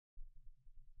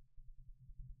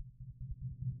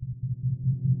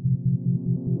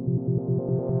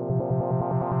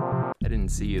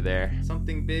see you there.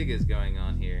 Something big is going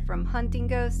on here. From hunting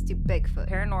ghosts to Bigfoot.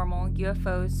 Paranormal,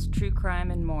 UFOs, true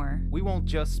crime, and more. We won't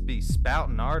just be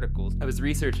spouting articles. I was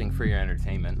researching for your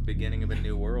entertainment. The beginning of a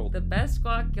new world. The best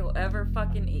guac you'll ever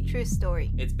fucking eat. True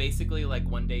story. It's basically like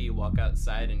one day you walk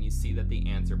outside and you see that the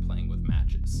ants are playing with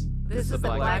matches. This is the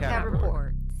Black Cat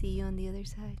Report. See you on the other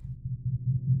side.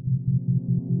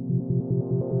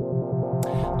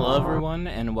 Hello everyone,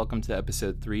 and welcome to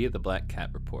episode 3 of the Black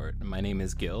Cat Report. My name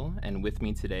is Gil, and with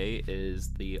me today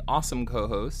is the awesome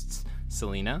co-hosts,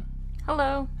 Selena.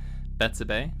 Hello.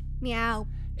 Betsabe. Meow.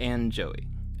 And Joey.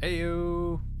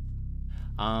 Heyo.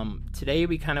 Today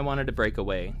we kind of wanted to break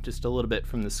away just a little bit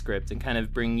from the script and kind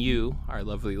of bring you, our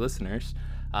lovely listeners,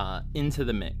 into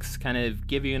the mix. Kind of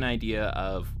give you an idea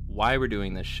of why we're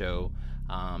doing this show,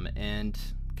 and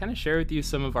kind of share with you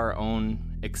some of our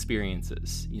own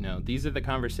experiences. You know, these are the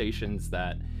conversations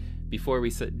that before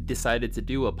we decided to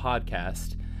do a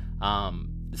podcast,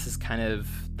 this is kind of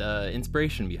the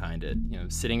inspiration behind it. You know,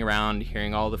 sitting around,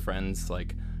 hearing all the friends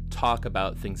like talk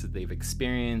about things that they've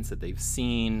experienced, that they've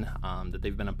seen, that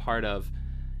they've been a part of.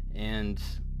 And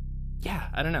yeah,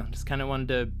 I don't know, just kind of wanted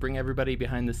to bring everybody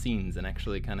behind the scenes and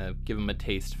actually kind of give them a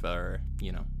taste for,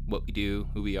 you know, what we do,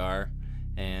 who we are,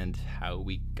 and how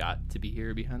we got to be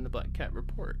here behind the Black Cat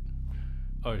Report.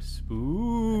 Our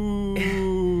spooky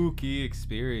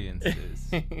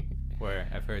experiences. Where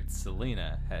I've heard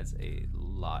Selena has a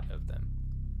lot of them.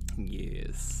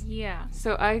 Yes. Yeah,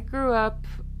 so I grew up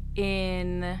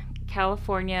in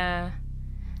California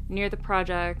near the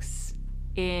projects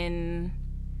in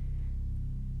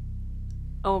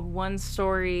a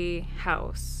one-story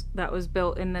house that was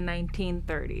built in the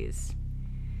 1930s.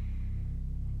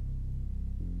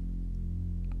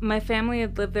 My family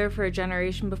had lived there for a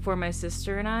generation before my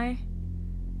sister and I,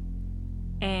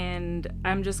 and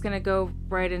I'm just going to go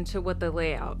right into what the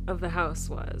layout of the house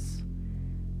was.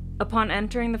 Upon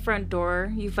entering the front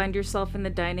door, you find yourself in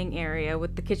the dining area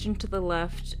with the kitchen to the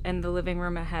left and the living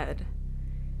room ahead.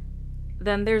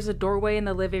 Then there's a doorway in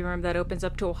the living room that opens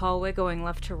up to a hallway going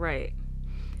left to right.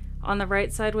 On the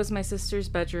right side was my sister's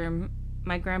bedroom,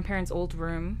 my grandparents' old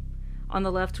room. On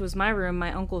the left was my room,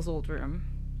 my uncle's old room.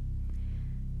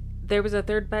 There was a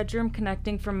third bedroom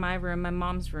connecting from my room, my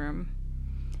mom's room.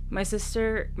 My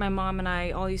sister, my mom, and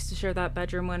I all used to share that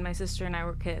bedroom when my sister and I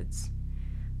were kids.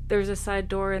 There's a side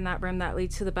door in that room that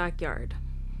leads to the backyard.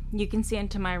 You can see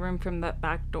into my room from that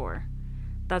back door.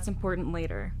 That's important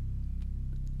later.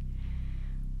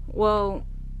 Well,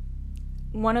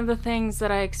 one of the things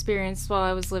that I experienced while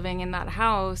I was living in that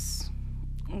house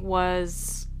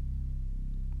was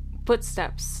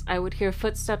footsteps. I would hear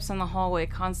footsteps in the hallway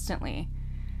constantly,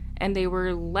 and they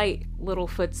were light little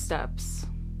footsteps.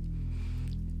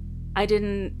 I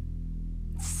didn't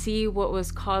see what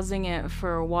was causing it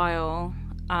for a while.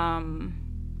 I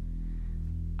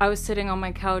was sitting on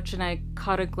my couch and I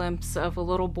caught a glimpse of a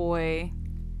little boy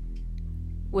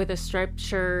with a striped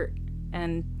shirt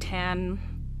and tan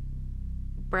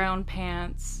brown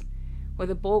pants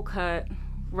with a bowl cut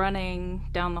running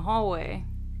down the hallway.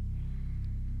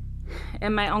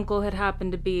 And my uncle had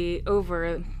happened to be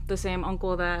over, the same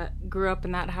uncle that grew up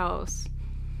in that house.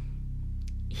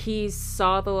 He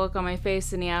saw the look on my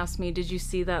face and he asked me, "Did you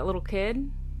see that little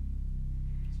kid?"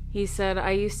 He said,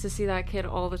 "I used to see that kid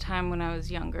all the time when I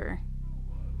was younger."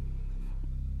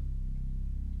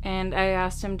 And I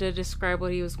asked him to describe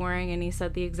what he was wearing, and he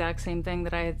said the exact same thing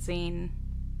that I had seen.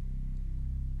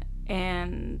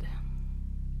 And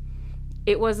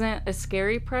it wasn't a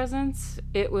scary presence.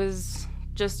 It was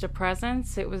just a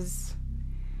presence. It was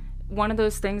one of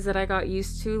those things that I got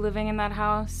used to living in that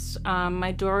house.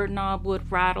 My doorknob would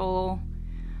rattle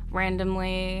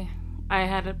randomly. I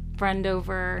had a friend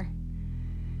over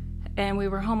and we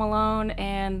were home alone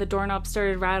and the doorknob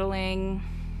started rattling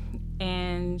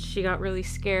and she got really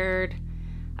scared.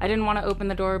 I didn't want to open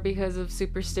the door because of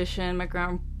superstition. My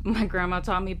grandma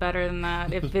taught me better than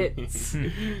that. If it's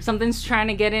something's trying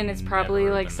to get in, it's probably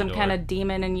like some kind of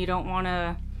demon and you don't want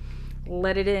to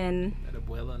let it in. That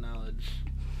abuela knowledge.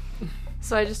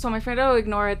 So I just told my friend, "Oh,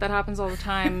 ignore it. That happens all the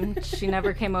time." She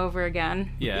never came over again.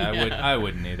 Yeah, I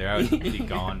wouldn't either. I would be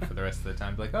gone for the rest of the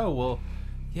time. Like, oh, well,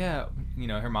 yeah, you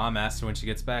know, her mom asked her when she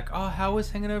gets back, "Oh, how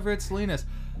was hanging over at Selena's?"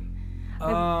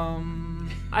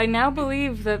 I now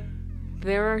believe that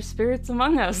there are spirits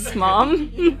among us,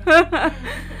 Mom. I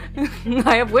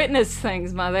have witnessed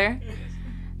things, Mother.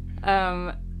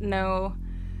 No.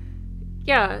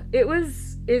 Yeah, it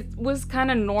was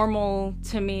kind of normal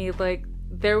to me. Like,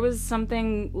 there was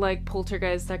something like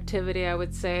poltergeist activity, I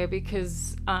would say,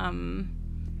 because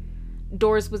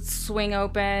doors would swing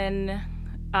open,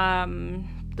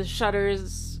 the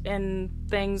shutters and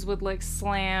things would like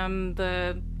slam,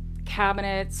 the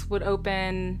cabinets would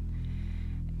open.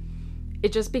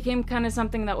 It just became kind of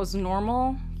something that was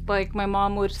normal. Like, my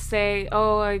mom would say,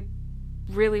 oh, I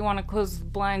really want to close the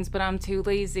blinds, but I'm too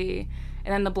lazy.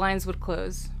 And then the blinds would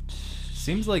close.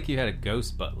 Seems like you had a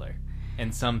ghost butler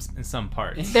in some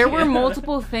parts. There were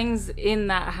multiple things in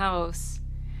that house.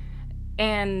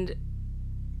 And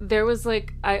there was,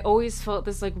 like, I always felt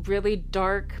this, like, really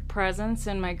dark presence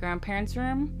in my grandparents'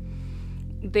 room.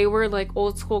 They were, like,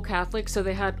 old school Catholics, so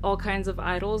they had all kinds of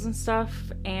idols and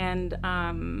stuff. And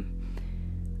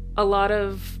a lot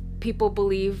of people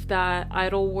believe that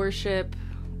idol worship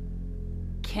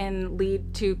can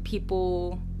lead to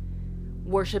people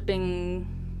worshiping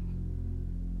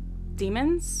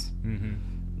demons. Mm-hmm.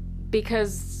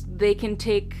 Because they can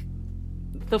take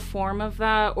the form of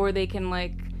that, or they can,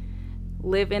 like,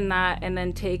 live in that and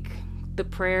then take the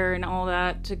prayer and all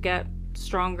that to get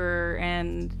stronger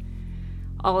and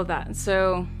all of that.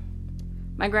 So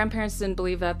my grandparents didn't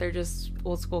believe that. They're just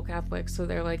old school Catholics, so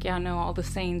they're like, yeah, no, all the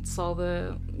saints, all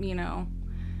the, you know,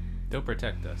 they'll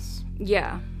protect us.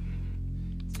 yeah.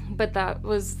 But that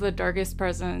was the darkest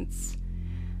presence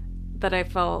that I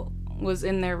felt was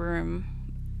in their room.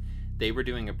 They were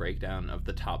doing a breakdown of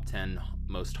the top 10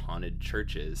 most haunted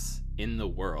churches in the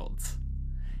world.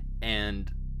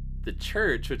 And the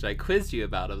church, which I quizzed you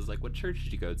about, I was like, what church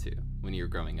did you go to when you were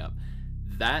growing up?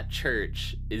 That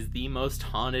church is the most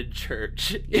haunted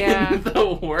church in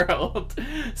the world.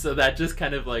 So that just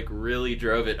kind of, like, really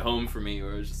drove it home for me,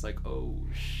 where it was just like, oh,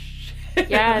 shit.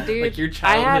 Yeah, dude. Like, your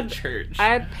childhood church. I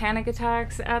had panic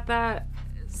attacks at that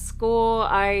school.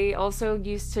 I also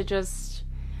used to just,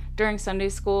 during Sunday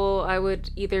school, I would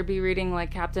either be reading,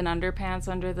 like, Captain Underpants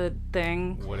under the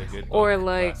thing. What a good book. Or,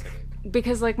 like, classic.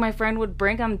 Because, like, my friend would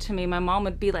bring them to me. My mom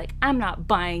would be like, I'm not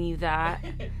buying you that.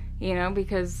 You know,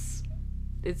 because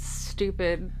it's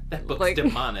stupid. That book's like,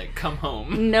 demonic. Come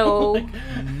home. No. Like,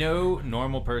 no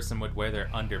normal person would wear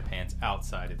their underpants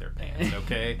outside of their pants,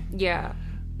 okay? Yeah.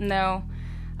 No.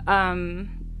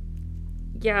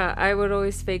 Yeah, I would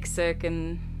always fake sick,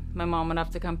 and my mom would have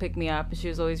to come pick me up. And she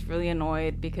was always really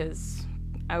annoyed because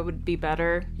I would be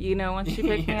better, you know, once she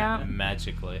picked me up.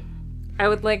 Magically. I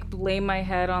would, like, lay my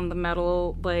head on the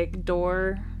metal, like,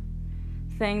 door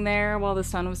thing there while the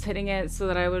sun was hitting it so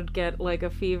that I would get, like, a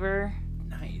fever.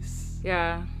 Nice.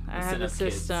 Yeah, I had a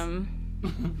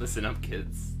system. Listen up,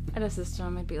 kids. I had a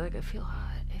system. I'd be like, I feel hot.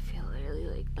 I feel literally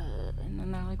like, and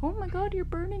then they're like, oh my god, you're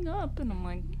burning up. And I'm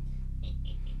like,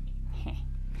 heh.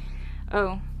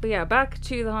 Oh, but yeah, back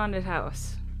to the haunted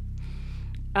house.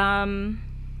 One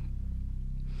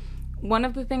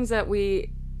of the things that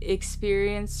we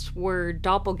experienced were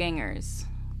doppelgangers.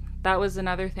 That was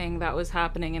another thing that was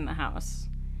happening in the house.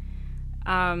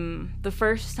 The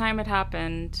first time it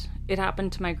happened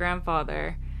to my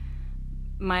grandfather.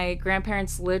 My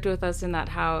grandparents lived with us in that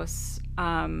house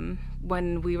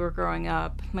when we were growing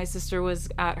up. My sister was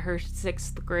at her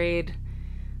 6th grade,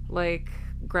 like,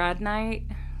 grad night,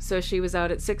 so she was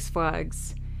out at Six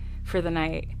Flags for the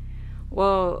night.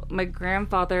 Well, my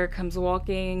grandfather comes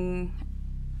walking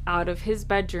out of his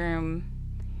bedroom.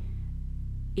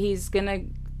 He's gonna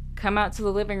come out to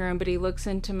the living room, but he looks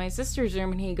into my sister's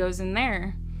room and he goes in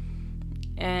there.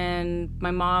 And my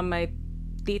mom, my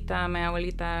tita, my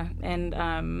abuelita,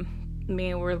 and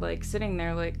me were, like, sitting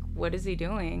there like, what is he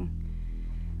doing?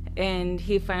 And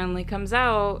he finally comes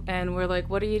out and we're like,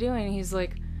 what are you doing? And he's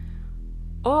like,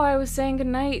 oh, I was saying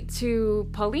goodnight to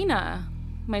Paulina,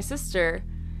 my sister.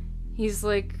 He's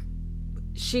like,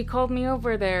 she called me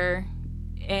over there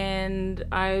and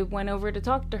I went over to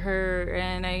talk to her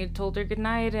and I told her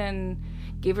goodnight and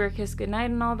gave her a kiss goodnight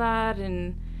and all that.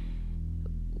 And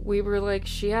we were like,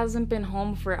 she hasn't been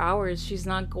home for hours. She's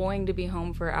not going to be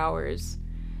home for hours.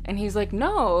 And he's like,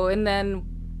 no. And then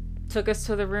took us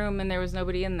to the room and there was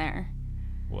nobody in there.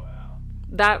 Wow.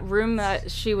 That room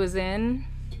that she was in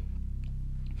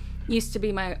used to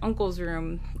be my uncle's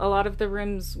room. A lot of the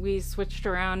rooms we switched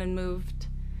around and moved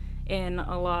in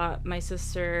a lot, my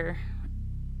sister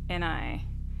and I.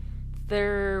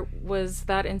 There was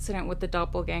that incident with the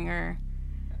doppelganger.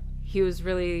 He was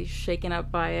really shaken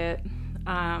up by it.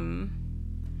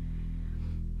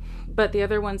 But the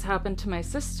other ones happened to my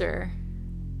sister.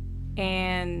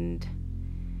 And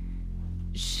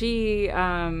she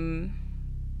hadn't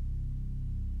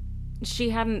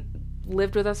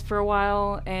lived with us for a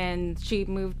while, and she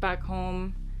moved back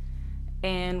home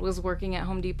and was working at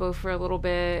Home Depot for a little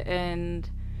bit, and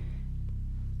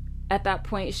at that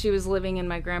point she was living in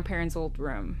my grandparents' old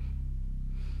room.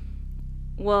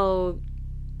 Well,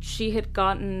 she had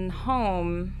gotten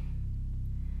home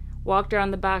walked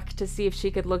around the back to see if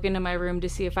she could look into my room to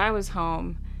see if I was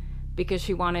home because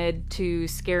she wanted to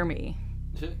scare me.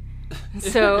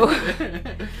 So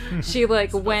she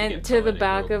like went to the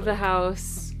back of the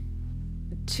house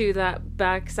to that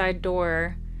backside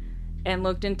door and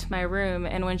looked into my room,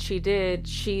 and when she did,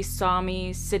 she saw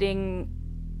me sitting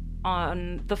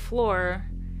on the floor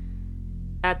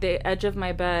at the edge of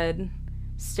my bed,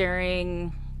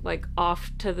 staring like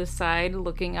off to the side,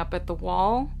 looking up at the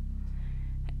wall.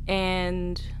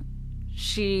 And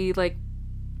she like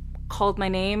called my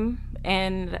name,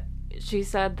 and she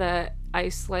said that I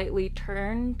slightly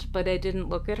turned, but I didn't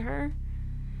look at her.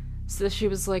 So she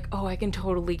was like, oh, I can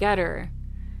totally get her.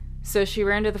 So she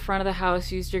ran to the front of the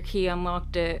house, used her key,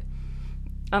 unlocked the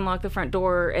front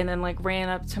door, and then like ran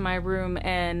up to my room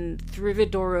and threw the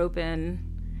door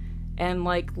open and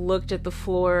like looked at the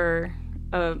floor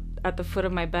at the foot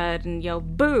of my bed and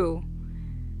yelled, boo!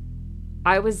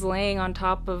 I was laying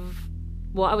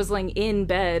in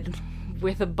bed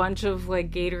with a bunch of like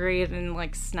Gatorade and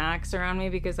like snacks around me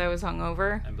because I was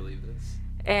hungover. I believe this.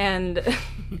 And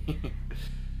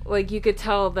like you could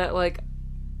tell that like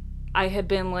I had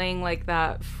been laying like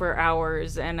that for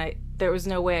hours, and there was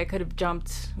no way I could have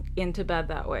jumped into bed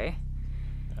that way.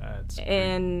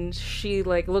 And she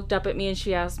like looked up at me and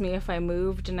she asked me if I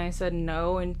moved, and I said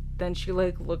no, and then she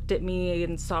like looked at me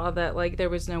and saw that like there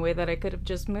was no way that I could have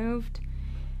just moved,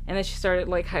 and then she started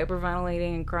like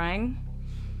hyperventilating and crying.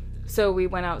 So we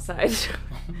went outside.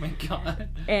 Oh my god.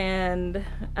 And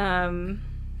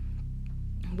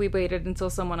we waited until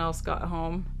someone else got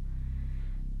home.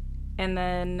 And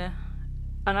then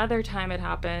another time it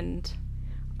happened,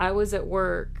 I was at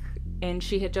work and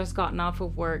she had just gotten off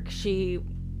of work. She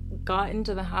got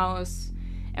into the house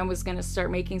and was going to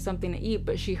start making something to eat,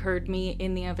 but she heard me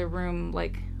in the other room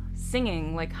like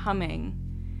singing, like humming.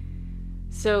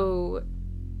 So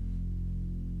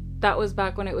that was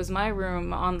back when it was my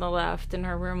room on the left and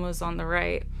her room was on the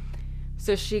right.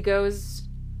 So she goes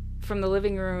from the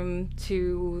living room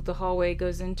to the hallway,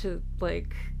 goes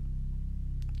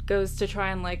to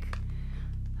try and like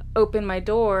open my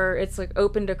door. It's like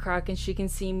opened a crack and she can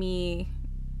see me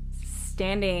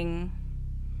standing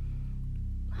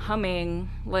humming,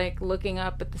 like looking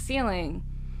up at the ceiling.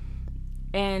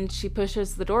 And she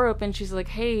pushes the door open. She's like,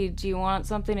 hey, do you want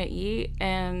something to eat?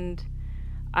 And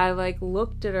I like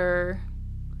looked at her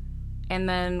and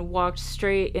then walked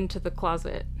straight into the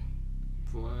closet.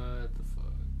 What the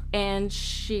fuck? And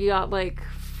she got like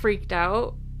freaked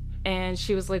out, and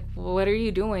she was like, what are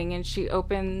you doing? And she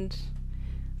opened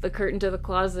the curtain to the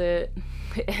closet,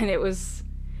 and it was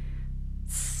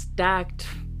stacked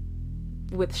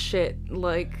with shit,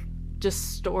 like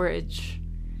just storage.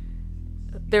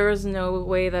 There was no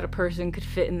way that a person could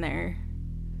fit in there.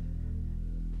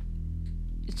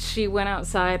 She went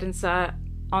outside and sat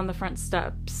on the front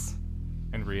steps.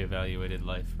 And reevaluated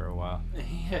life for a while.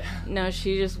 Yeah. No,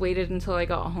 she just waited until I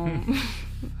got home.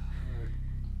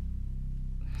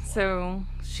 So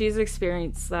she's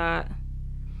experienced that.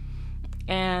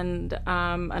 And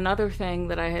another thing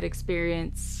that I had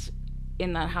experienced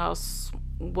in that house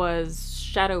was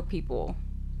shadow people.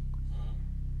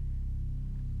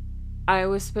 I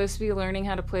was supposed to be learning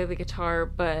how to play the guitar,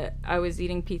 but I was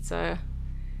eating pizza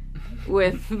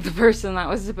with the person that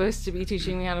was supposed to be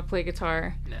teaching me how to play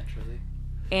guitar. Naturally.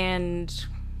 And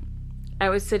I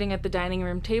was sitting at the dining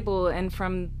room table, and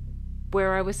from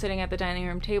where I was sitting at the dining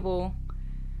room table,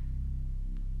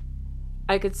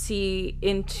 I could see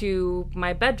into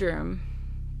my bedroom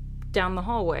down the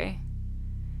hallway.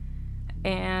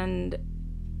 And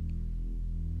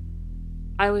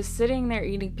I was sitting there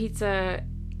eating pizza.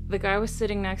 The guy was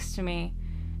sitting next to me,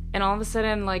 and all of a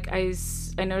sudden, like, I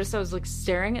noticed I was, like,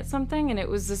 staring at something, and it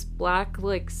was this black,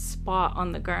 like, spot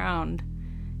on the ground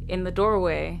in the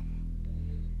doorway.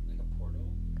 Like a portal?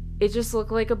 It just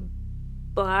looked like a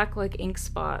black, like, ink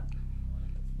spot.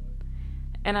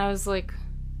 And I was like,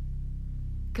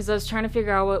 because I was trying to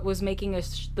figure out what was making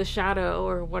the shadow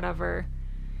or whatever,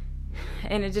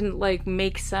 and it didn't, like,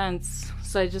 make sense,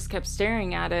 so I just kept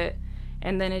staring at it,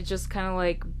 and then it just kind of,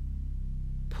 like,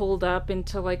 pulled up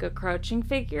into like a crouching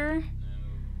figure,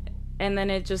 and then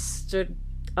it just stood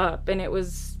up, and it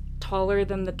was taller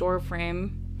than the door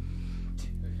frame,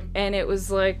 and it was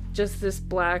like just this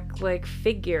black like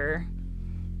figure,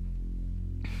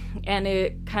 and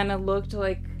it kind of looked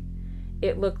like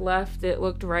it looked left, it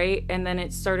looked right, and then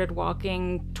it started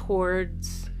walking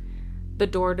towards the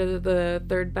door to the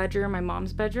third bedroom, my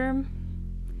mom's bedroom.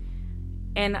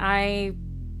 And I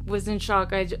was in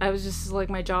shock. I was just like,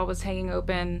 my jaw was hanging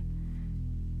open.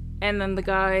 And then the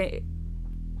guy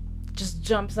just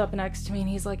jumps up next to me and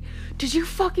he's like, "Did you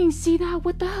fucking see that?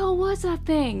 What the hell was that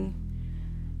thing?"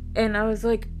 And I was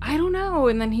like, "I don't know."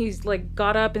 And then he's like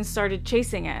got up and started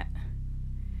chasing it.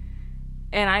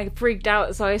 And I freaked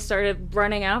out, so I started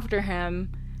running after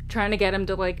him, trying to get him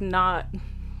to like not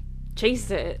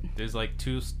chase it. There's like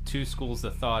two schools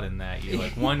of thought in that. You're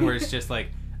like, one where it's just like,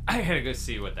 I gotta go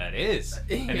see what that is.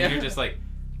 And then you're just like,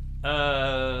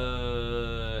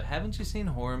 haven't you seen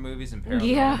horror movies and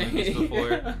paranormal movies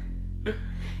before?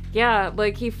 Yeah,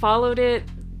 like he followed it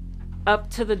up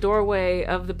to the doorway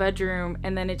of the bedroom,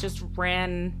 and then it just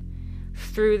ran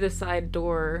through the side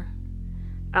door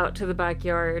out to the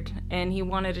backyard, and he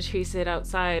wanted to chase it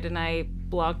outside, and I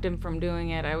blocked him from doing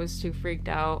it. I was too freaked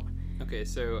out. Okay,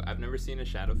 so I've never seen a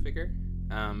shadow figure,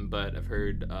 but I've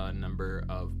heard a number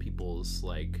of people's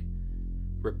like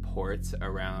reports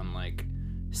around like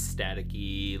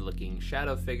staticky looking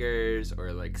shadow figures,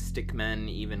 or like stick men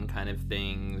even kind of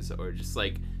things, or just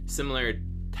like similar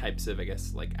types of, I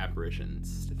guess, like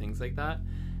apparitions to things like that.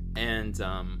 And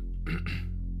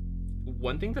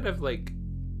one thing that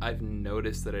I've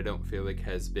noticed that I don't feel like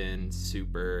has been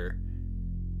super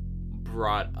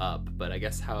brought up, but I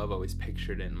guess how I've always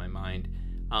pictured it in my mind,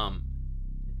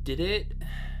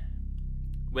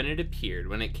 when it appeared,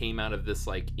 when it came out of this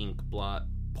like ink blot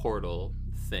portal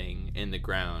thing in the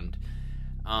ground,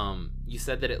 you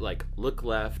said that it like looked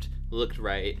left, looked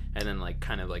right, and then like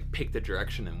kind of like picked a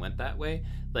direction and went that way.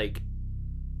 Like,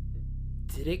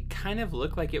 did it kind of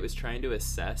look like it was trying to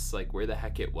assess like where the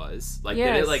heck it was? Like,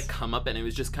 yes. Did it like come up and it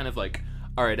was just kind of like,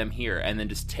 all right, I'm here, and then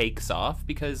just takes off?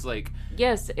 Because like,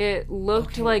 yes, it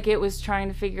looked like it was trying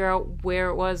to figure out where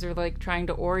it was, or like trying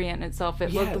to orient itself.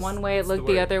 It looked one way, it looked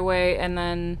the other way, and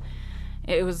then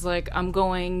it was like, I'm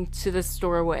going to this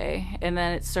doorway, and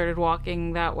then it started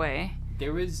walking that way.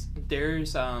 It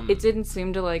didn't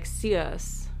seem to like see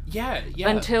us. Yeah.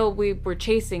 Until we were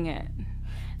chasing it.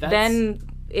 Then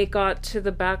it got to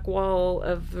the back wall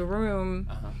of the room,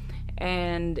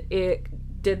 and it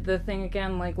did the thing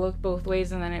again, like looked both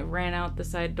ways, and then it ran out the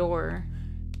side door.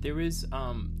 There was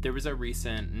a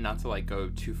recent, not to like go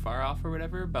too far off or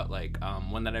whatever, but like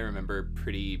one that I remember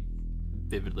pretty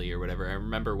vividly or whatever. I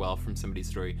remember well from somebody's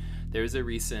story. There was a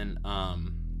recent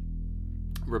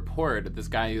report of this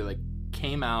guy who like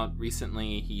came out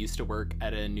recently. He used to work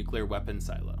at a nuclear weapons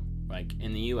silo, like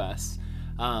in the US.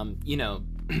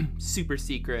 Super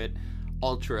secret,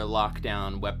 ultra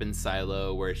lockdown weapons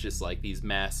silo where it's just like these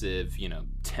massive,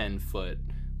 10-foot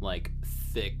like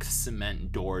thick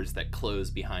cement doors that close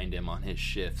behind him on his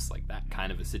shifts, like that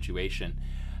kind of a situation.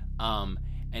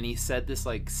 And he said this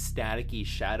like staticky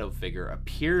shadow figure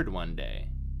appeared one day,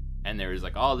 and there was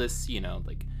like all this,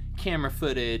 like camera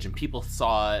footage, and people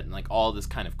saw it and like all this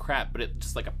kind of crap, but it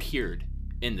just like appeared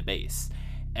in the base.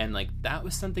 And like that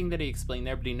was something that he explained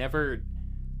there, but he never,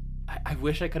 I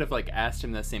wish I could have like asked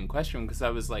him the same question, because I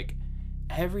was like,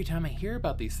 every time I hear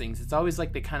about these things, it's always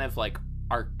like they kind of like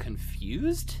are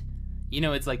confused.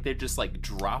 It's like they're just like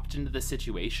dropped into the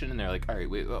situation, and they're like, all right,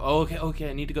 wait, okay,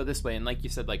 I need to go this way. And like you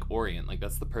said, like orient, like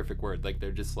that's the perfect word. Like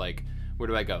they're just like, where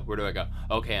do I go?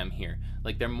 Okay, I'm here.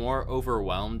 Like they're more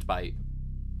overwhelmed by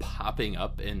popping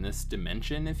up in this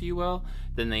dimension, if you will,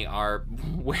 than they are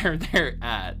where they're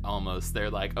at. Almost, they're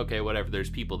like, okay, whatever, there's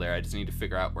people there, I just need to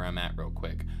figure out where I'm at real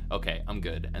quick. Okay, I'm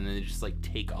good. And then they just like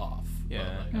take off.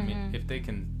 Yeah. I mean, if they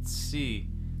can see,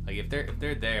 like if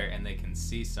they're there and they can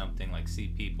see something, like see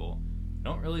people,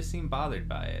 don't really seem bothered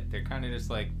by it. They're kind of just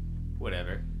like,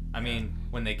 whatever. I mean,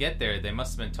 when they get there, they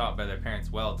must have been taught by their parents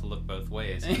well to look both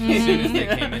ways. As soon as they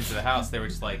came into the house, they were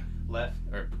just like left,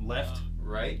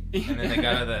 right, and then they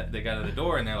got out of the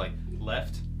door, and they're like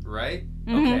left, right,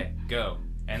 okay, go,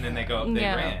 and then they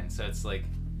ran. So it's like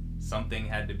something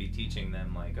had to be teaching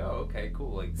them, like, oh, okay,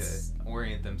 cool, like to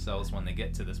orient themselves when they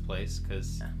get to this place.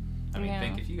 Because I mean,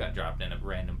 think if you got dropped in a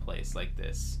random place like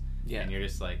this, and you're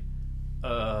just like,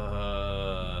 I'm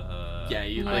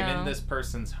in this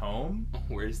person's home.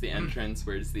 Where's the entrance?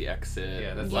 Where's the exit?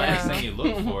 Yeah, that's the last thing you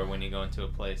look for when you go into a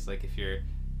place. Like if you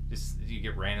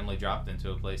get randomly dropped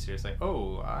into a place, you're just like,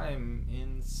 oh, I'm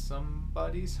in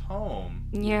somebody's home.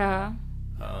 Yeah.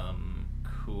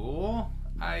 Cool.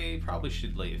 I probably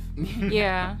should leave.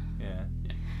 Yeah. Yeah.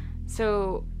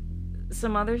 So,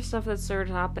 some other stuff that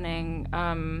started happening,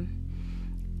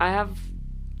 I have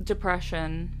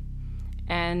depression,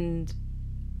 and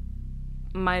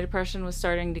my depression was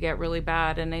starting to get really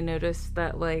bad, and I noticed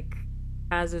that, like,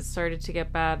 as it started to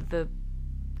get bad, the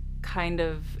kind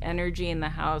of energy in the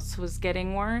house was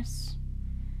getting worse.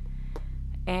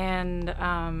 And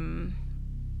I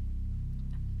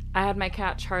had my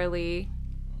cat Charlie,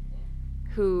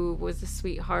 who was a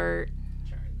sweetheart.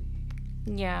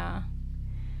 Yeah.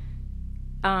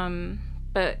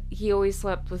 But he always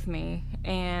slept with me,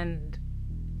 and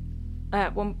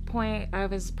at one point I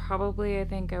was probably, I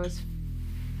think I was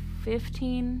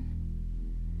 15.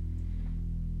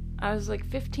 I was like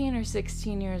 15 or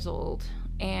 16 years old,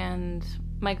 and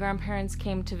my grandparents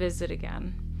came to visit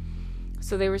again.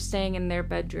 So they were staying in their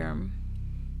bedroom.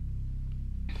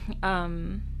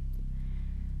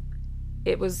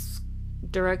 It was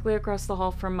directly across the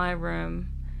hall from my room,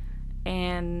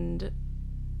 and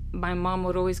my mom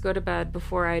would always go to bed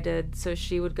before I did, so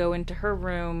she would go into her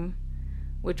room,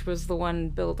 which was the one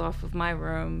built off of my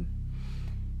room,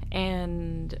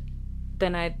 and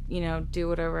then I'd, do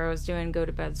whatever I was doing, go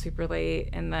to bed super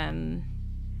late, and then,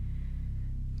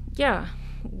 yeah,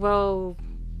 well,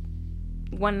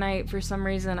 one night, for some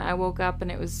reason, I woke up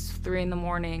and it was 3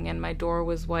 a.m. and my door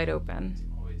was wide open. It's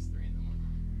always 3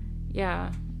 a.m.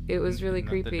 Yeah, it was really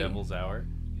creepy. The devil's hour?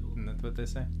 Isn't that what they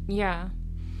say? Yeah.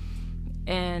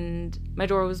 And my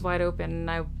door was wide open, and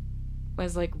I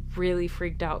was, like, really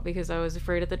freaked out because I was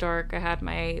afraid of the dark. I had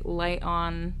my light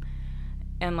on,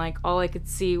 and, like, all I could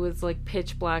see was, like,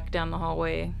 pitch black down the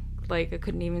hallway. Like, I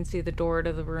couldn't even see the door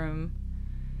to the room,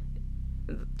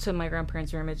 to my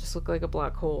grandparents' room. It just looked like a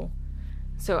black hole.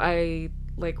 So I,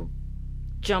 like,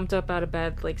 jumped up out of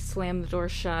bed, like, slammed the door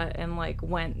shut, and, like,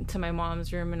 went to my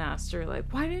mom's room and asked her,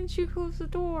 like, why didn't you close the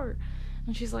door?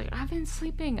 And she's like, I've been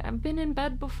sleeping. I've been in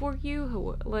bed before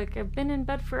you. Like, I've been in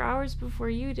bed for hours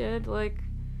before you did. Like,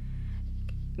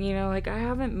 like, I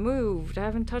haven't moved. I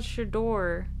haven't touched your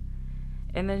door.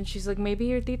 And then she's like, maybe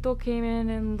your tito came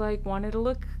in and, like, wanted to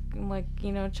look, like,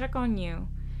 check on you.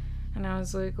 And I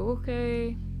was like,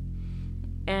 okay.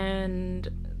 And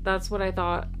that's what I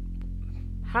thought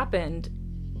happened.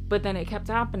 But then it kept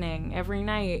happening every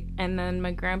night. And then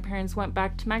my grandparents went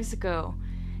back to Mexico,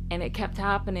 and it kept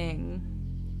happening.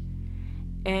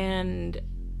 And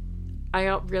I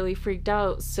got really freaked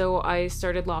out, so I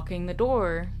started locking the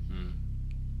door.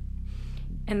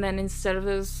 And then instead of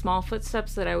those small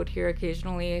footsteps that I would hear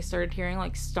occasionally, I started hearing,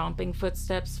 like, stomping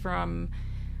footsteps from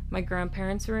my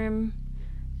grandparents' room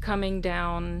coming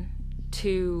down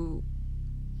to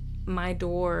my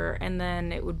door, and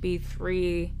then it would be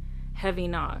 3 heavy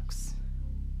knocks.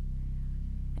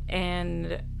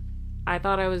 And I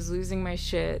thought I was losing my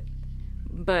shit,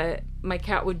 but my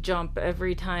cat would jump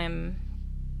every time,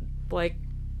 like,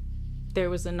 there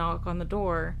was a knock on the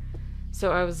door.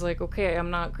 So I was like, okay, I'm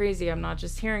not crazy, I'm not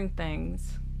just hearing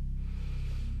things.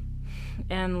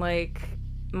 And, like,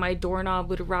 my doorknob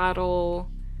would rattle,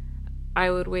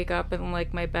 I would wake up and,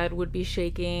 like, my bed would be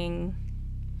shaking.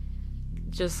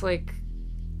 Just, like,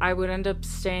 I would end up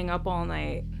staying up all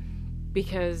night,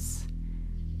 because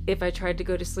if I tried to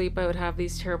go to sleep, I would have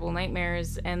these terrible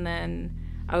nightmares, and then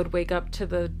I would wake up to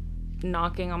the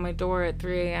knocking on my door at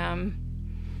 3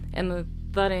 a.m. and the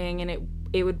thudding, and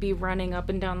it would be running up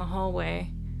and down the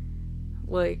hallway,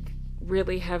 like,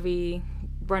 really heavy,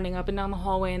 running up and down the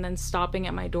hallway and then stopping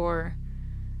at my door,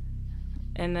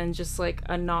 and then just, like,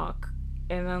 a knock,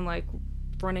 and then, like,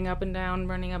 running up and down,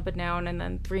 and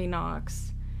then 3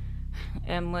 knocks.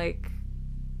 And, like,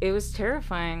 it was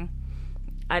terrifying.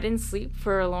 I didn't sleep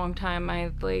for a long time. I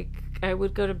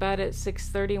would go to bed at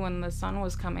 6:30 when the sun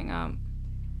was coming up.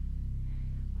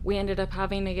 We ended up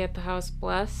having to get the house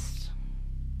blessed.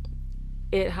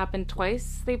 It happened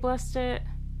twice, they blessed it.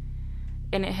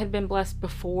 And it had been blessed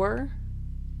before.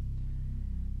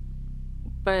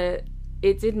 But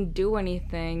it didn't do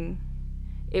anything.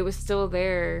 It was still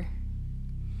there.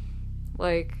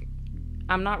 Like,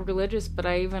 I'm not religious, but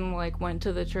I even, like, went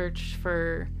to the church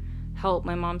for help.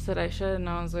 My mom said I should, and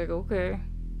I was like, okay.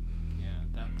 Yeah,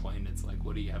 at that point, it's like,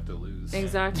 what do you have to lose?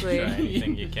 Exactly. Try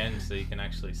anything you can so you can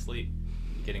actually sleep.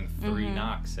 Getting 3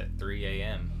 knocks at 3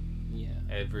 a.m. Yeah.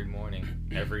 Every morning,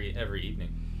 every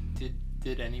evening.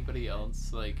 Did anybody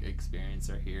else, like, experience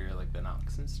or hear, like, the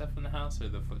knocks and stuff in the house, or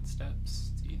the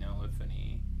footsteps? Do you know if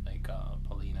any, like,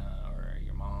 Paulina or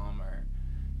your mom or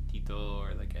Tito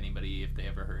or, like, anybody, if they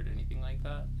ever heard anything like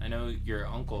that? I know your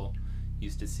uncle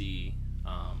used to see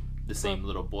the same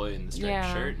little boy in the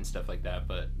striped shirt and stuff like that,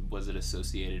 but was it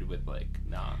associated with, like,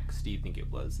 knocks? Do you think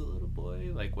it was the little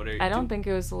boy? Like, what are I don't think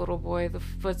it was the little boy. The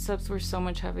footsteps were so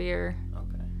much heavier.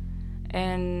 Okay.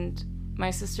 And my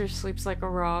sister sleeps like a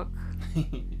rock.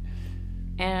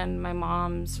 And my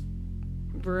mom's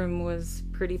room was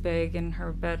pretty big, and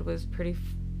her bed was pretty,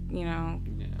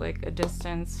 like a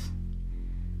distance.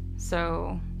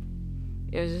 So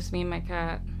it was just me and my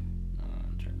cat. Oh,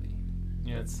 Charlie.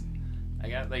 Yeah, I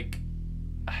got, like,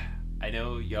 I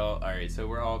know y'all. All right, so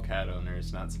we're all cat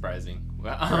owners. Not surprising.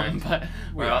 Well, Correct. but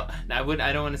We we're all. are.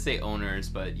 I don't want to say owners,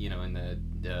 but you know, in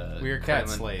the We are cat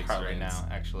parlance- slaves right now,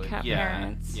 actually. Cat Yeah,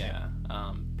 parents. yeah.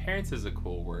 Parents is a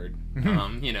cool word.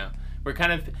 You know, we're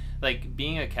kind of like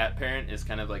being a cat parent is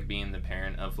kind of like being the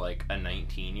parent of like a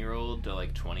 19-year-old to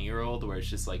like 20-year-old, where it's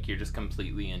just like you're just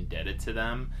completely indebted to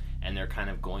them, and they're kind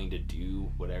of going to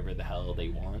do whatever the hell they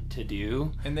want to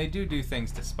do. And they do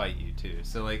things to spite you too.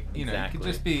 So like, you know, Exactly.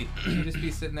 you could just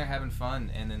be sitting there having fun,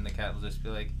 and then the cat will just be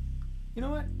like, you know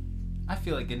what? I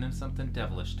feel like getting into something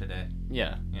devilish today.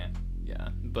 Yeah. Yeah. Yeah.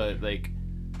 But like,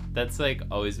 that's like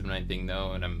always been my thing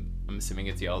though, and I'm assuming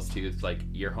it's y'all's too. It's like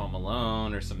you're home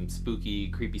alone, or some spooky,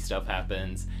 creepy stuff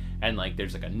happens, and like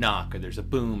there's like a knock, or there's a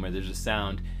boom, or there's a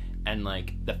sound, and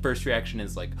like the first reaction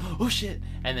is like, oh shit,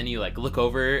 and then you like look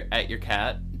over at your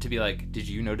cat to be like, did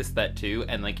you notice that too?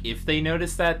 And like if they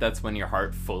notice that, that's when your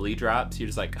heart fully drops. You're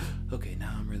just like, okay,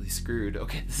 now I'm really screwed.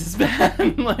 Okay, this is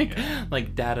bad.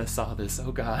 like Dada saw this.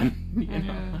 Oh god. You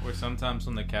know? Mhm. Or sometimes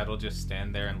when the cat will just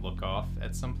stand there and look off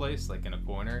at some place, like in a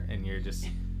corner, and you're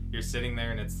sitting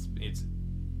there and it's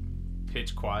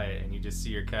pitch quiet, and you just see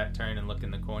your cat turn and look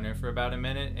in the corner for about a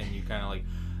minute, and you kind of like,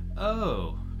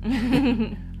 oh.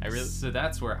 I really. So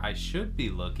that's where I should be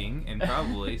looking, and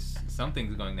probably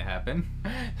something's going to happen.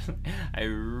 I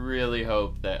really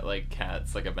hope that like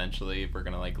cats, like eventually we're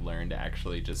gonna like learn to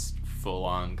actually just full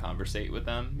on conversate with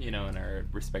them, you know, in our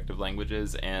respective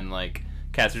languages, and like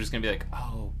cats are just gonna be like,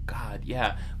 oh god,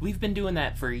 yeah, we've been doing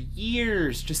that for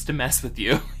years just to mess with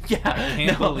you. Yeah, I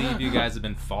can't no. believe you guys have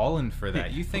been falling for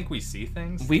that. You think we see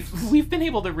things? We've been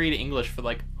able to read English for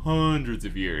like hundreds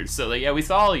of years, so like yeah, we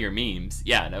saw all your memes.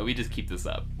 Yeah, no, we just keep this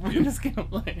up. We're just gonna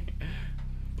like.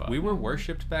 We were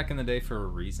worshipped back in the day for a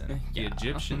reason. Yeah. The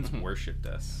Egyptians worshipped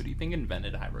us. Who do you think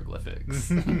invented hieroglyphics?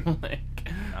 Like,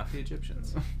 Not the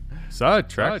Egyptians.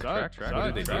 Sidetrack.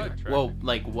 What did they do? well,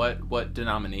 like what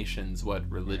denominations, what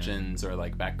religions, or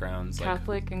like backgrounds? Like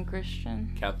Catholic and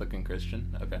Christian. Catholic and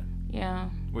Christian. Okay. Yeah.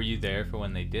 Were you there for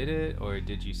when they did it, or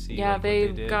did you see? Yeah, like, what they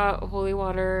did? got holy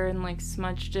water and like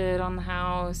smudged it on the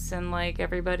house, and like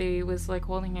everybody was like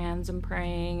holding hands and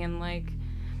praying, and like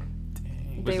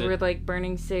they Was were it- like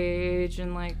burning sage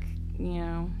and like, you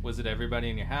know. Was it everybody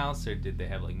in your house, or did they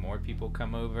have like more people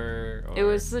come over? Or... It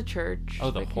was the church.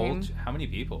 Oh, the that whole. came. How many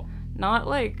people? Not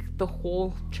like the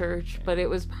whole church, but it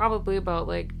was probably about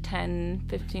like 10,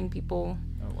 15 people.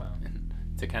 Oh wow. And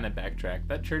to kind of backtrack,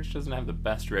 that church doesn't have the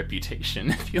best reputation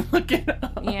if you look it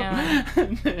up. Yeah.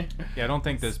 Yeah, I don't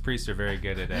think those priests are very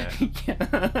good at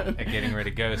Yeah. getting rid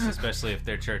of ghosts, especially if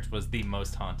their church was the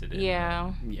most haunted.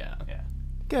 Yeah. Yeah. Yeah.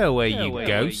 Go away, you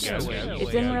ghost. It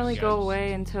didn't really go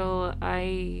away until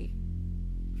I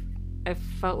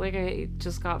felt like I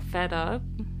just got fed up.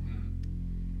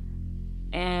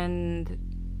 And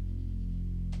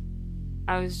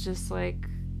I was just like,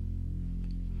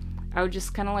 I would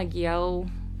just kind of like yell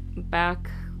back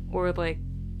or like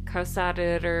cuss at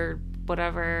it or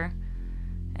whatever,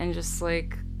 and just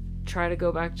like try to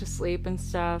go back to sleep and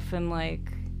stuff. And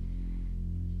like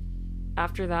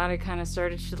after that, I kind of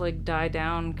started to like die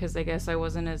down because I guess I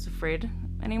wasn't as afraid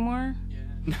anymore.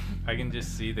 I can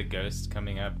just see the ghost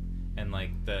coming up, and like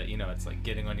it's like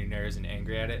getting on your nerves and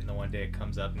angry at it, and then one day it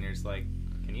comes up and you're just like,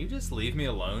 can you just leave me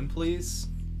alone, please?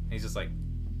 And he's just like,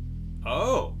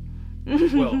 oh,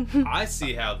 well, I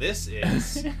see how this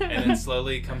is. And then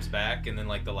slowly comes back, and then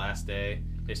like the last day,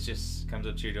 it just comes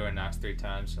up to your door and knocks 3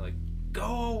 times. You're like, go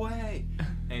away.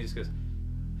 And he just goes,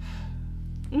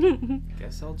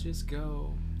 guess I'll just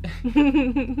go.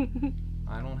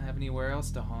 I don't have anywhere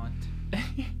else to haunt.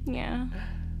 Yeah.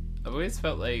 I've always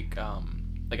felt like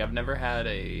I've never had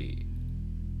a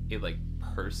like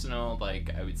personal,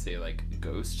 like I would say like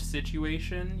ghost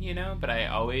situation, you know, but I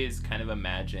always kind of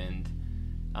imagined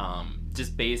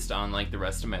just based on like the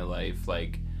rest of my life,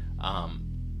 like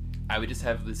I would just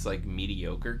have this like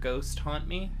mediocre ghost haunt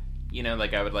me, you know,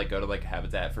 like I would like go to like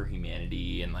Habitat for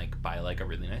Humanity and like buy like a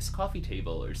really nice coffee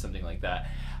table or something like that,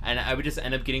 and I would just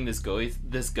end up getting this ghost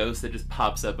that just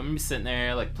pops up. I'm just sitting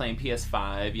there like playing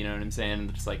PS5, you know what I'm saying,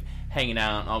 and just like hanging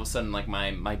out, and all of a sudden like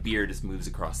my beer just moves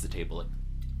across the table,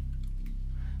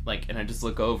 like, and I just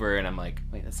look over and I'm like,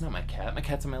 wait, that's not my cat. My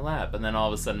cat's on my lap. And then all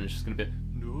of a sudden it's just gonna be,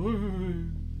 no.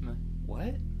 I'm like,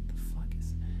 what the fuck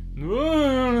is,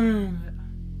 no,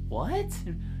 what?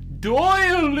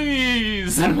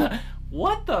 Doilies. And I'm like,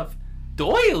 what the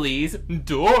doilies?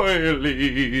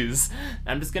 Doilies.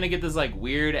 I'm just gonna get this like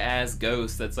weird ass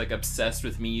ghost that's like obsessed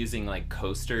with me using like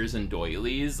coasters and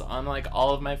doilies on like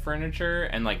all of my furniture,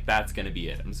 and like that's gonna be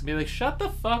it. I'm just gonna be like, shut the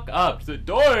fuck up. The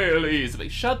doilies.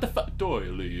 Like, shut the fuck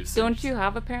doilies. Don't you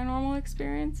have a paranormal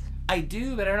experience? I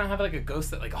do, but I don't have like a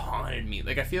ghost that like haunted me.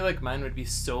 Like I feel like mine would be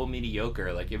so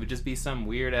mediocre. Like it would just be some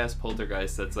weird ass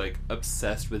poltergeist that's like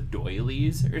obsessed with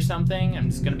doilies or something. I'm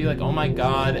just gonna be like, oh my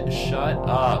god, shut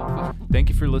up. Thank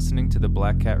you for listening to the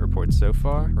Black Cat Report so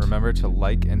far. Remember to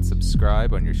like and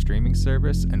subscribe on your streaming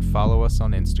service and follow us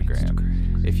on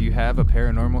Instagram. If you have a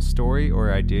paranormal story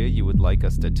or idea you would like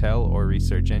us to tell or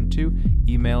research into,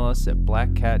 email us at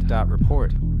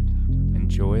blackcat.report.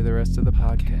 Enjoy the rest of the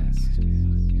podcast.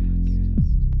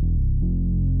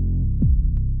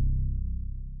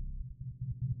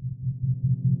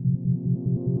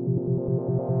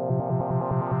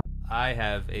 I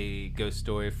have a ghost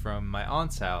story from my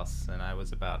aunt's house, and I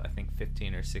was about, I think,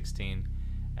 15 or 16.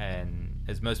 And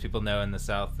as most people know, in the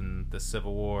South in the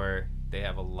Civil War, they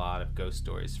have a lot of ghost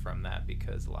stories from that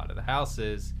because a lot of the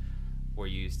houses were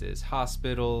used as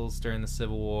hospitals during the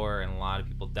Civil War, and a lot of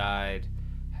people died,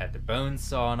 had their bones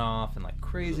sawn off, and like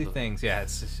crazy things. Yeah,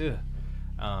 it's just,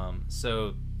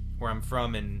 so where I'm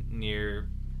from, in near,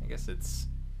 I guess it's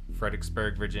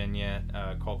Fredericksburg, Virginia,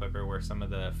 Culpeper, where some of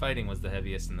the fighting was the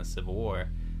heaviest in the Civil War.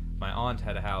 My aunt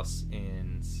had a house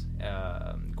in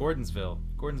Gordonsville,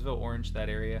 Orange, that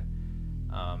area.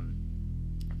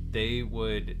 They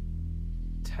would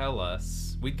tell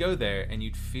us, we'd go there and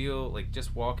you'd feel like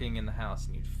just walking in the house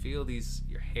and you'd feel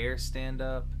your hair stand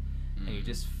up and you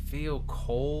just feel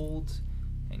cold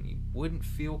and you wouldn't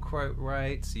feel quite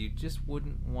right, so you just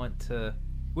wouldn't want to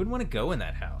go in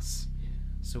that house.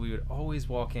 So we would always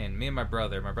walk in. Me and my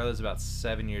brother's about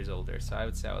 7 years older, so I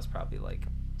would say I was probably like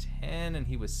 10 and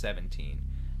he was 17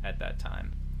 at that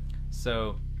time.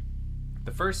 So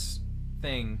the first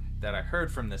thing that I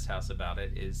heard from this house about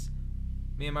it is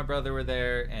me and my brother were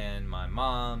there, and my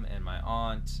mom and my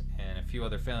aunt and a few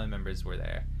other family members were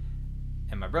there.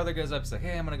 And my brother goes up, he's like,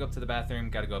 hey, I'm going to go up to the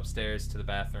bathroom, got to go upstairs to the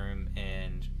bathroom,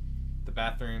 and the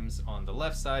bathroom's on the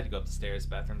left side. You go up the stairs,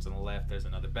 bathroom's on the left, there's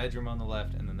another bedroom on the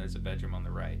left, and then there's a bedroom on the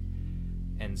right.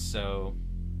 And so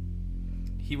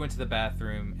he went to the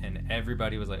bathroom, and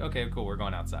everybody was like, okay, cool, we're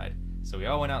going outside. So we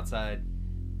all went outside,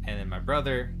 and then my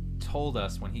brother told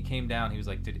us when he came down, he was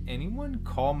like, did anyone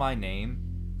call my name?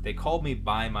 They called me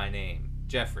by my name,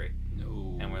 Jeffrey.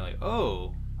 No. And we're like,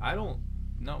 oh,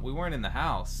 no, we weren't in the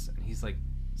house. And he's like,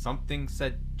 something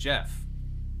said Jeff,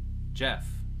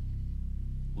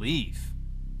 leave.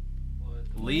 What?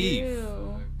 Leave.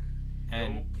 Ew.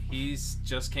 And he's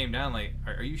just came down like,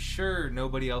 are you sure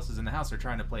nobody else is in the house? They're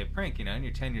trying to play a prank, you know, and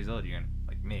you're 10 years old. You're gonna,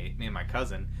 like me and my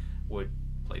cousin would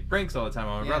play pranks all the time,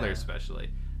 on my brother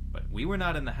especially. But we were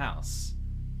not in the house.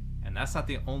 And that's not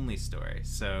the only story.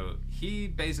 So he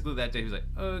basically that day, he was like,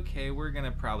 okay, we're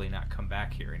gonna probably not come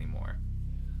back here anymore.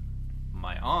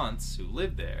 My aunts who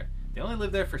lived there, they only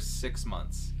lived there for 6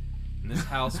 months. And this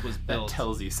house was built... That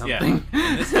tells you something. Yeah.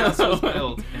 And this house was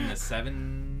built in the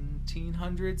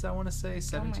 1700s, I want to say.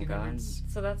 1700s. Oh my God.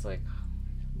 So that's like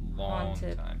long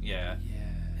haunted. time. Yeah.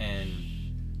 And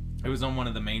it was on one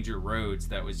of the major roads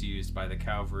that was used by the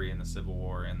cavalry in the Civil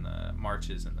War and the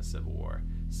marches in the Civil War.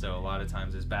 So a lot of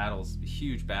times there's battles,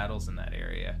 huge battles in that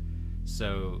area.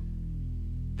 So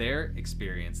their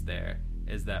experience there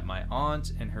is that my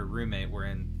aunt and her roommate were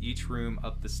in each room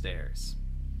up the stairs.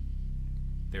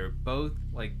 They were both,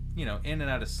 like, you know, in and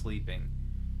out of sleeping.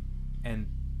 And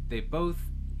they both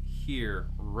hear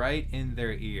right in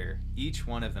their ear, each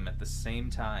one of them at the same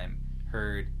time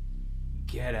heard,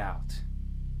 "Get out.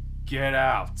 Get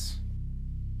out."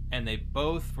 And they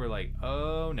both were like,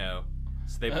 oh no.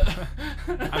 So they,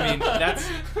 I mean, that's,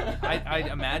 I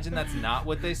imagine that's not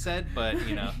what they said, but,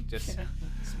 you know, just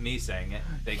it's me saying it.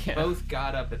 They both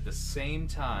got up at the same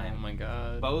time. Oh my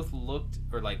God. Both looked,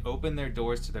 or like opened their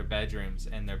doors to their bedrooms,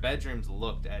 and their bedrooms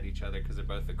looked at each other because they're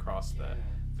both across the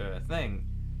thing,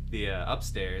 the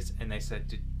upstairs, and they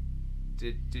said,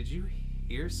 did you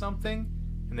hear something?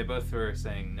 And they both were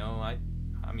saying, no, I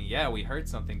mean, yeah, we heard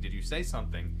something. Did you say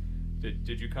something?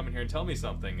 Did you come in here and tell me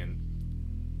something? And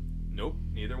nope,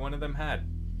 neither one of them had.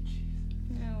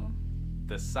 No.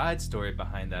 The side story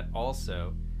behind that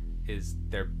also is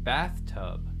their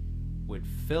bathtub would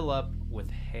fill up with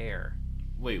hair.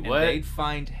 Wait, And what? they'd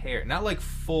find hair, not like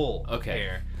full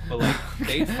hair, but like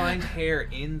they'd find hair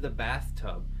in the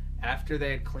bathtub after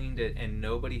they had cleaned it and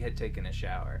nobody had taken a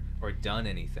shower or done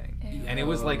anything. Ew. And it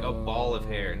was like a ball of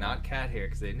hair, not cat hair,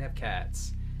 because they didn't have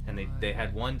cats, and they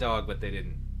had one dog, but they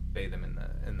didn't bathe them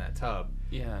in that tub.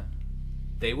 Yeah.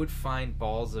 They would find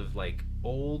balls of like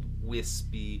old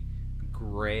wispy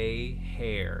gray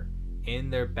hair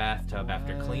in their bathtub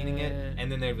after cleaning it,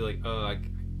 and then they'd be like, oh, I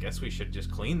guess we should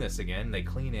just clean this again. They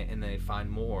clean it and they find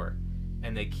more,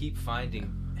 and they keep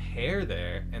finding hair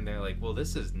there, and they're like, well,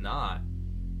 this is not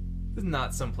this is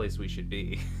not someplace we should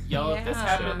be. Yo, if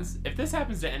Yeah. this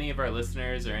happens to any of our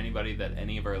listeners or anybody that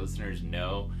any of our listeners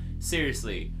know,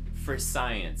 seriously, for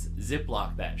science,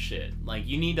 Ziploc that shit. Like,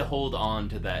 you need to hold on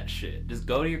to that shit. Just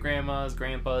go to your grandma's,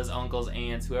 grandpa's, uncle's,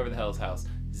 aunts, whoever the hell's house.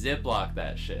 Ziploc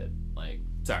that shit. Like,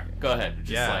 sorry, go ahead.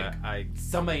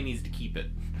 Just somebody needs to keep it.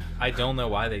 I don't know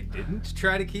why they didn't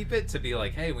try to keep it, to be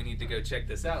like, hey, we need to go check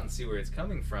this out and see where it's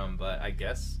coming from. But I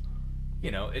guess,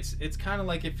 it's kind of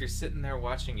like if you're sitting there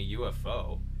watching a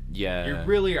UFO. Yeah. You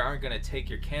really aren't going to take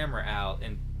your camera out,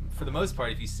 and for the most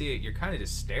part, if you see it, you're kind of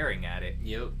just staring at it.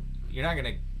 Yep. You're not going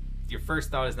to, your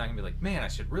first thought is not going to be like, man, I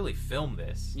should really film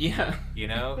this. Yeah.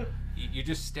 You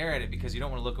just stare at it because you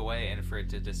don't want to look away and for it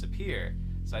to disappear.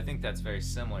 So I think that's very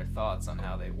similar thoughts on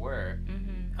how they were.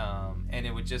 Mm-hmm. And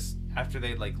it would just, after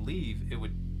they'd leave, it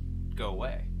would go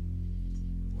away.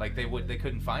 Like they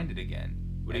couldn't find it again.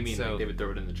 What do you mean? So, like they would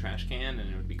throw it in the trash can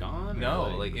and it would be gone?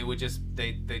 No, like it would just,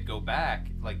 they'd go back,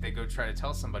 like they go try to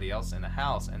tell somebody else in the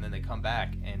house, and then they come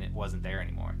back and it wasn't there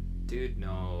anymore. Dude,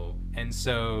 no. And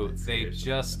so they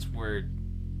just were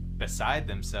beside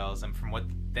themselves. And from what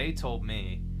they told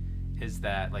me is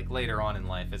that, like, later on in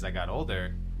life, as I got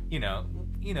older,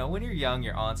 when you're young,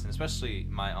 your aunts, and especially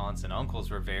my aunts and uncles,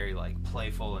 were very, like,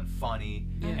 playful and funny,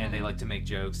 and they like to make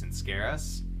jokes and scare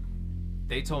us.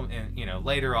 They told me, and,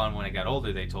 later on when I got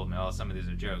older, they told me, oh, some of these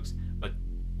are jokes. But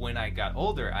when I got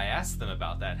older, I asked them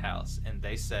about that house, and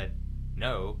they said,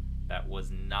 no, that was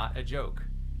not a joke.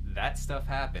 That stuff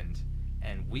happened,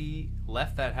 and we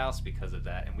left that house because of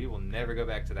that, and we will never go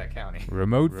back to that county.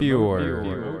 Remote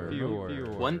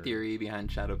viewer. One theory behind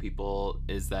shadow people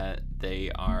is that they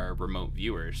are remote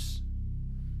viewers,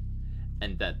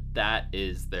 and that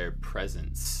is their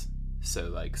presence. So,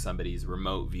 like, somebody's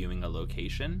remote viewing a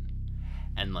location,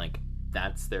 and, like,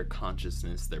 that's their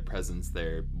consciousness, their presence,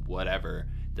 their whatever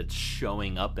that's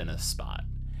showing up in a spot.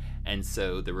 And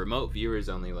so the remote viewer is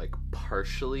only, like,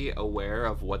 partially aware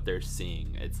of what they're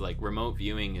seeing. It's like remote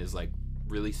viewing is, like,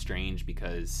 really strange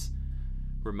because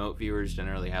remote viewers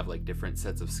generally have, like, different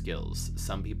sets of skills.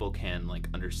 Some people can, like,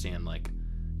 understand, like,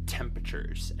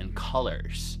 temperatures and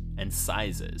colors and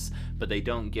sizes, but they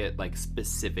don't get, like,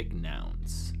 specific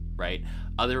nouns, right?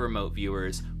 Other remote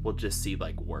viewers will just see,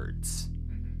 like, words.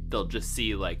 They'll just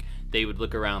see, like, they would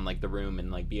look around, like, the room and,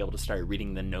 like, be able to start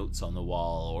reading the notes on the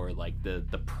wall or, like, the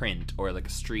print or, like, a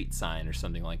street sign or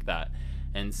something like that.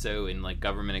 And so in, like,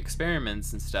 government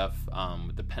experiments and stuff,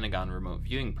 with the Pentagon remote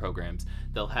viewing programs,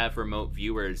 they'll have remote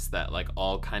viewers that, like,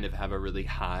 all kind of have a really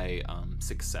high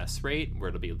success rate, where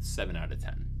it'll be 7 out of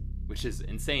 10, which is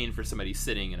insane for somebody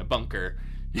sitting in a bunker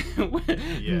with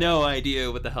no idea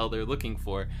what the hell they're looking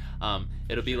for.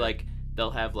 It'll be like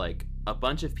they'll have, like, a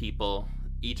bunch of people,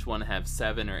 each one have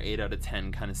 7 or 8 out of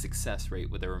 10 kind of success rate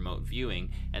with their remote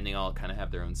viewing, and they all kind of have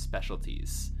their own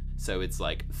specialties. So it's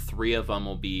like 3 of them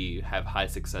will have high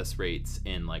success rates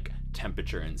in, like,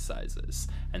 temperature and sizes,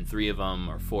 and 3 of them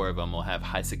or 4 of them will have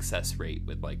high success rate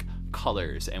with, like,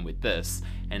 colors and with this.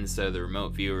 And so the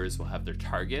remote viewers will have their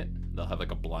target. They'll have,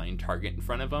 like, a blind target in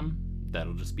front of them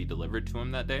that'll just be delivered to them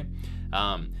that day.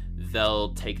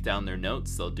 They'll take down their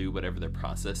notes. They'll do whatever their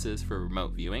process is for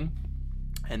remote viewing,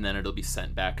 and then it'll be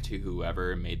sent back to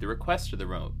whoever made the request to the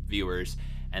remote viewers,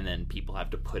 and then people have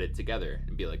to put it together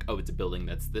and be like, oh, it's a building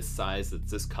that's this size,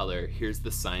 that's this color, here's the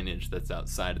signage that's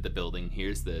outside of the building,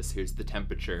 here's the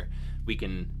temperature, we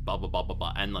can blah, blah, blah, blah,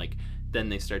 blah. And, like, then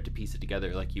they start to piece it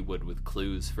together like you would with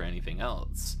clues for anything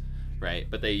else, right?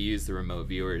 But they use the remote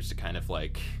viewers to kind of,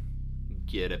 like,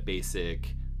 get a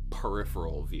basic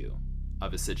peripheral view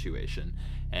of a situation.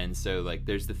 And so, like,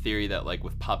 there's the theory that, like,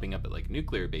 with popping up at, like,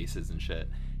 nuclear bases and shit,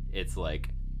 it's like,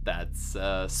 that's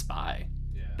a spy.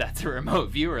 Yeah. That's a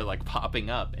remote viewer, like, popping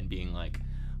up and being like,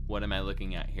 what am I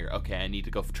looking at here? Okay, I need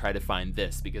to go try to find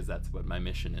this because that's what my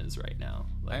mission is right now.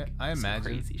 Like, I imagine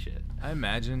crazy shit. I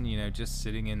imagine, just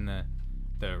sitting in the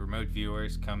remote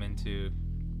viewers come into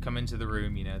the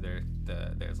room,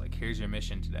 there's like, here's your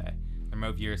mission today. The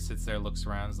remote viewer sits there, looks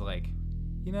around, is like,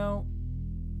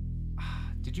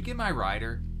 did you get my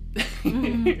rider?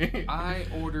 I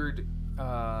ordered,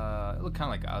 it looked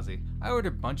kind of like Ozzy. I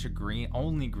ordered a bunch of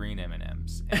only green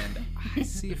M&Ms, and I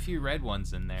see a few red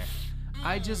ones in there.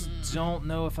 I just don't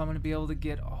know if I'm going to be able to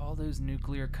get all those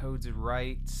nuclear codes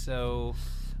right, so...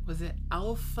 Was it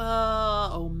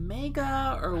Alpha,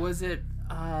 Omega, or was it,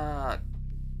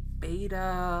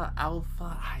 Beta,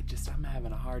 Alpha? I'm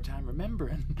having a hard time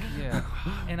remembering. Yeah.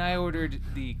 And I ordered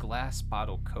the glass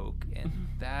bottle Coke, and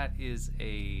that is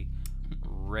a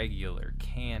regular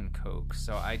can Coke.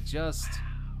 So I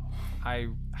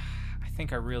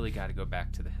think I really got to go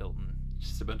back to the Hilton.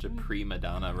 Just a bunch of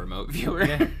pre-Madonna remote viewer.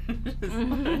 Yeah.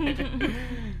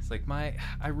 It's like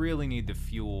I really need the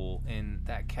fuel, and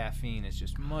that caffeine is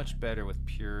just much better with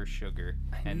pure sugar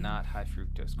and not high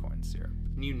fructose corn syrup.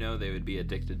 You know they would be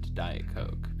addicted to Diet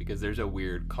Coke because there's a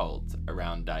weird cult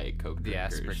around Diet Coke The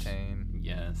drinkers. aspartame.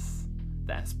 Yes.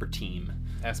 The aspartame.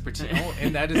 Aspartame. Oh,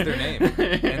 and that is their name.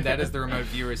 And that is the remote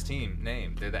viewers team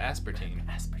name. They're the aspartame.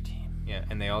 Aspartame. Yeah,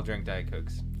 and they all drink Diet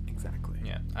Cokes. Exactly.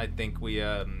 Yeah, I think we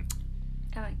I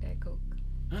like Diet Coke.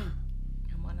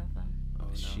 I'm one of them. Oh,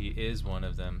 no. She is one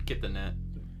of them. Get the net.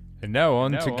 And now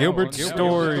on to Gilbert's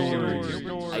story.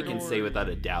 I can say without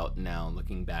a doubt now,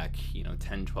 looking back,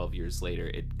 10, 12 years later,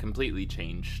 it completely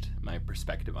changed my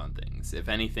perspective on things. If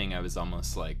anything, I was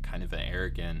almost like kind of an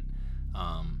arrogant,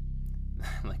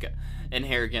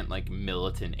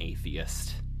 militant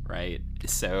atheist, right?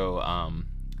 So I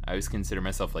always consider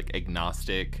myself like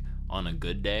agnostic on a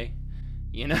good day,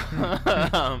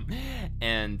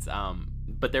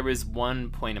 but there was one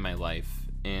point in my life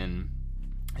in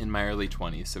my early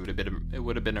 20s, so it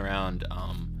would have been around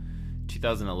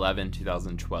 2011,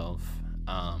 2012.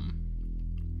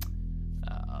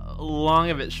 Long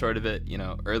of it, short of it,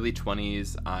 early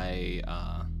 20s, I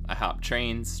hopped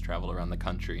trains, traveled around the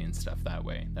country and stuff that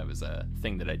way. That was a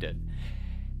thing that I did.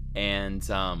 And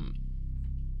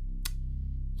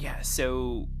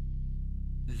so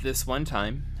this one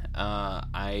time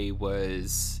I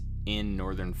was in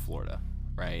northern Florida,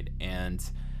 right? And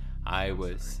I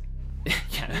was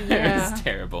it was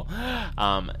terrible.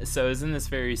 So I was in this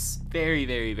very, very,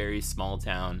 very, very small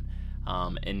town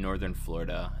in northern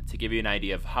Florida. To give you an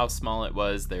idea of how small it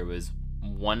was, there was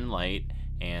one light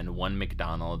and one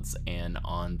McDonald's, and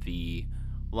on the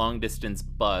long distance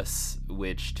bus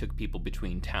which took people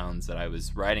between towns that I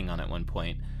was riding on at one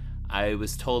point, I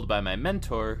was told by my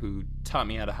mentor who taught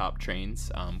me how to hop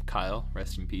trains, Kyle,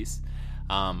 rest in peace.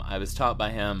 I was told by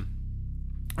him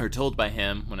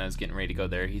when I was getting ready to go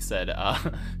there. He said,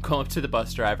 go up to the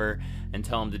bus driver and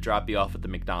tell him to drop you off at the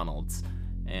McDonald's.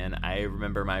 And I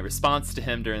remember my response to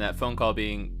him during that phone call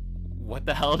being, what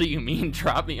the hell do you mean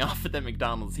drop me off at the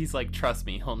McDonald's? He's like, trust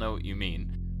me, he'll know what you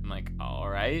mean. I'm like, all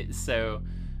right. So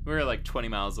we were like 20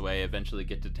 miles away, eventually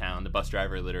get to town. The bus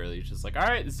driver literally is just like, all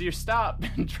right, this is your stop,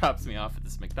 and drops me off at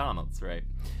this McDonald's, right?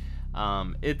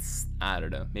 It's, I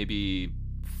don't know, maybe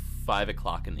 5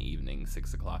 o'clock in the evening,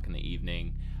 6 o'clock in the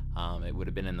evening. It would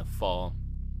have been in the fall.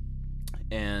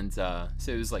 And so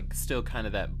it was like still kind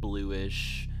of that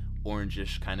bluish,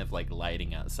 orangish kind of like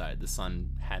lighting outside. The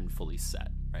sun hadn't fully set,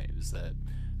 right? It was the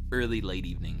early, late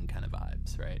evening kind of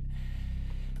vibes, right?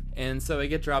 And so I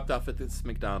get dropped off at this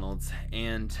McDonald's,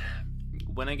 and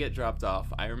when I get dropped off,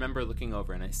 I remember looking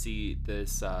over and I see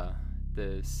this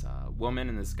woman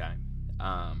and this guy,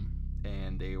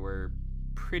 and they were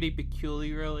pretty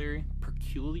peculiarly,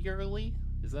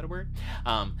 is that a word?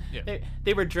 Yeah.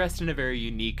 They were dressed in a very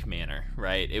unique manner,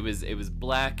 right? It was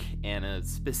black and a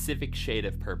specific shade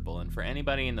of purple. And for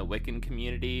anybody in the Wiccan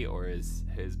community or has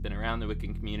been around the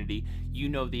Wiccan community, you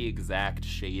know the exact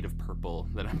shade of purple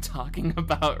that I'm talking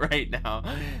about right now.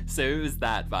 So it was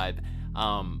that vibe.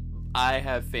 I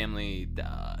have family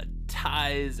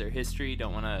ties or history.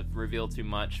 Don't want to reveal too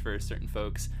much for certain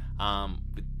folks.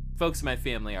 But folks in my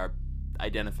family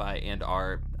identify and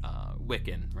are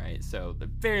Wiccan, right? So they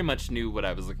very much knew what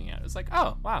I was looking at. It was like,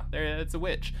 oh wow, it's a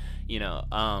witch,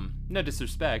 no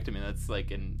disrespect. I mean, that's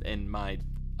like in my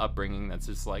upbringing, that's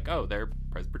just like, oh, they're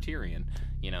Presbyterian,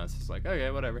 it's just like, okay,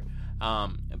 whatever.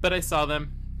 But I saw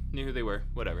them, knew who they were,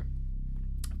 whatever.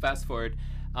 Fast forward,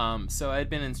 so I had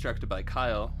been instructed by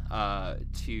Kyle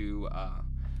to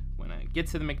when I get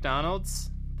to the McDonald's,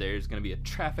 there's going to be a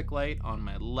traffic light on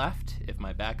my left if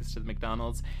my back is to the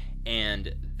McDonald's,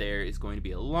 and there is going to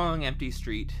be a long empty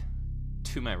street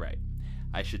to my right.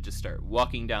 I should just start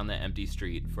walking down the empty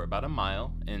street for about a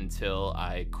mile until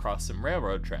I cross some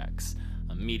railroad tracks.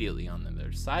 Immediately on the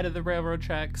other side of the railroad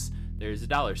tracks, there's a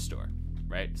dollar store,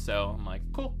 right? So I'm like,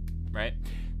 cool, right?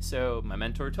 So my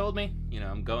mentor told me,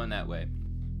 I'm going that way.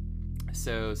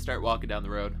 So start walking down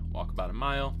the road, walk about a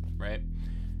mile, right?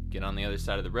 Get on the other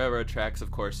side of the railroad tracks,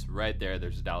 of course, right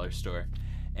there's a dollar store.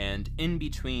 And in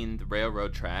between the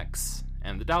railroad tracks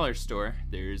and the dollar store,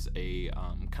 there's a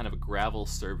kind of a gravel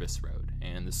service road.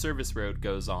 And the service road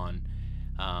goes on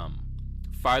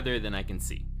farther than I can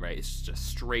see, right? It's just a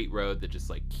straight road that just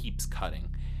like keeps cutting.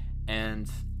 And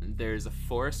there's a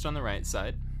forest on the right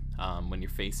side. When you're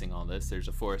facing all this, there's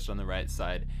a forest on the right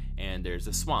side, and there's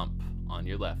a swamp on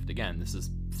your left. Again, this is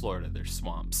Florida. There's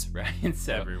swamps, right?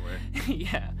 So everywhere.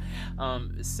 Yeah.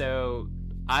 So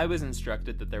I was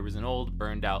instructed that there was an old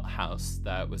burned out house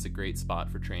that was a great spot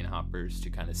for train hoppers to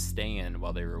kind of stay in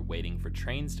while they were waiting for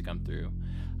trains to come through.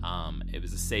 It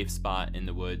was a safe spot in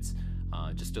the woods.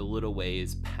 just a little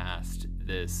ways past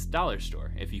this dollar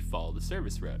store if you follow the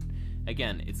service road.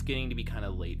 Again, it's getting to be kind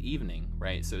of late evening,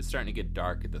 right? So it's starting to get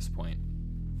dark at this point.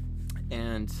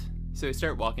 And so I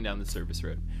start walking down the service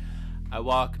road. I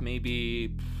walk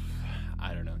maybe,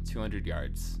 200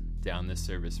 yards down this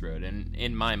service road. And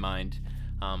in my mind,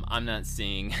 I'm not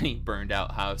seeing any burned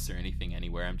out house or anything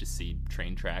anywhere. I'm just seeing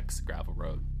train tracks, gravel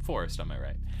road, forest on my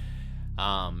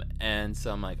right. And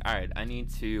so I'm like, all right, I need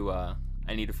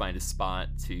to find a spot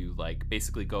to like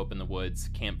basically go up in the woods,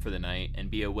 camp for the night,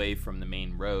 and be away from the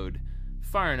main road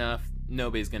far enough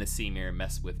nobody's gonna see me or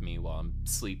mess with me while I'm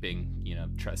sleeping,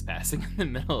 trespassing in the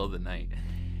middle of the night.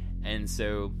 And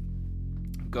so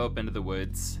go up into the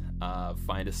woods,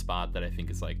 find a spot that I think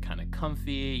is like kind of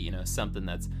comfy, something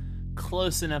that's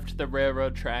close enough to the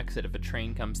railroad tracks that if a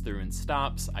train comes through and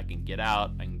stops, I can get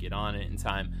out, I can get on it in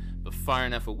time, but far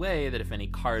enough away that if any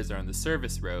cars are on the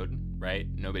service road, right,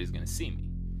 nobody's gonna see me,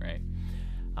 right?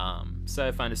 So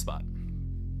I find a spot.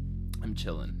 I'm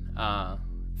chilling.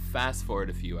 Fast forward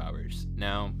a few hours.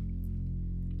 Now,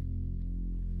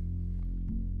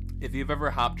 if you've ever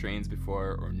hopped trains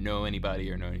before or know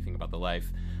anybody or know anything about the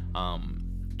life,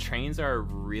 trains are a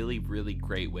really, really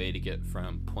great way to get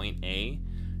from point A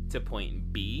to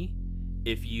point B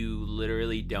if you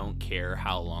literally don't care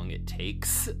how long it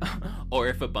takes or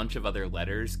if a bunch of other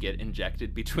letters get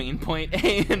injected between point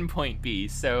A and point B.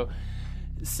 So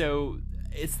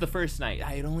it's the first night.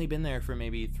 I had only been there for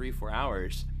maybe 3-4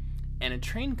 hours, and a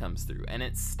train comes through and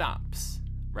it stops,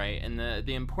 right? And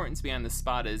the importance behind the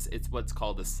spot is it's what's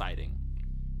called a siding.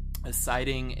 A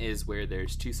siding is where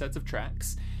there's 2 sets of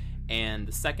tracks, and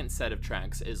the second set of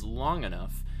tracks is long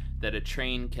enough that a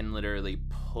train can literally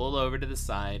pull over to the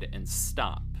side and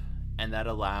stop. And that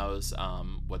allows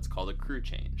what's called a crew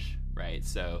change, right?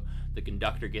 So the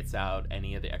conductor gets out,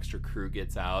 any of the extra crew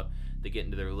gets out, they get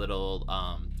into their little,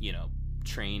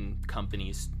 train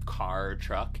company's car or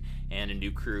truck, and a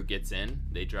new crew gets in,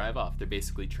 they drive off. They're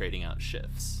basically trading out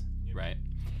shifts, right?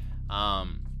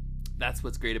 That's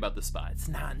what's great about the spot. It's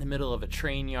not in the middle of a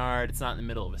train yard. It's not in the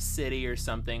middle of a city or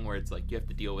something where it's like you have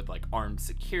to deal with like armed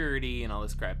security and all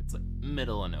this crap. It's like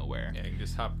middle of nowhere. Yeah, you can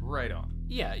just hop right on.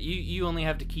 Yeah, you only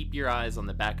have to keep your eyes on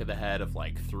the back of the head of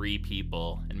like 3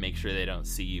 people and make sure they don't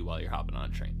see you while you're hopping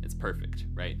on a train. It's perfect,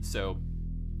 right? So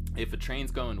if a train's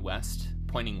going west,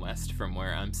 pointing west from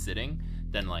where I'm sitting,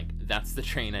 then like that's the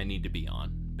train I need to be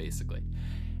on, basically.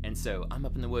 And so I'm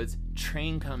up in the woods,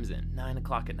 train comes in, 9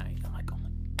 o'clock at night. I'm like, oh my,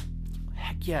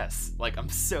 heck yes. Like, I'm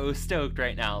so stoked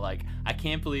right now. Like, I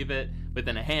can't believe it.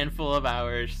 Within a handful of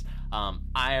hours,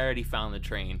 I already found the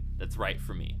train that's right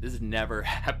for me. This never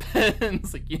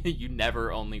happens. Like, you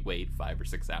never only wait 5 or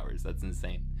 6 hours. That's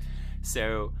insane.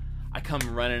 So I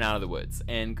come running out of the woods.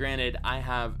 And granted, I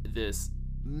have this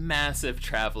massive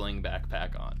traveling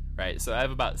backpack on, right? So I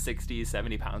have about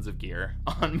 60-70 pounds of gear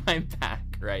on my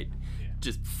back, right? Yeah.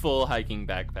 Just full hiking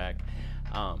backpack.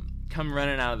 Come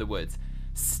running out of the woods,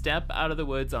 step out of the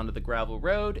woods onto the gravel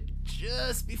road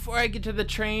just before I get to the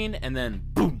train, and then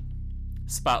boom,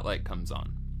 spotlight comes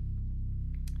on.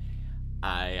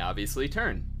 I obviously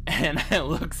turn and I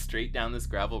look straight down this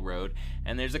gravel road,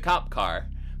 and there's a cop car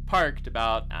parked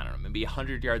about, maybe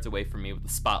 100 yards away from me with the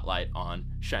spotlight on,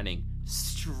 shining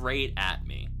straight at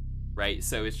me, right?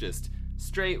 So it's just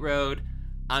straight road.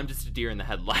 I'm just a deer in the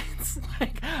headlights.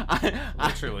 Like,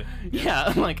 literally.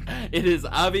 Yeah, like, it is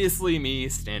obviously me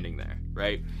standing there,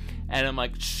 right? And I'm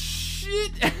like,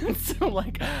 shit. And so,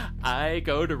 like, I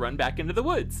go to run back into the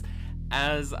woods.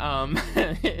 As,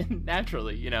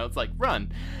 naturally, it's like,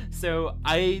 run. So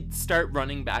I start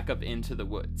running back up into the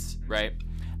woods, right?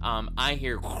 I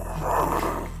hear,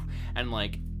 and,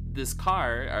 like, this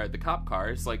car, or the cop car,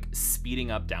 is like speeding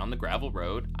up down the gravel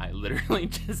road. I literally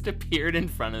just appeared in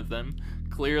front of them,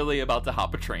 clearly about to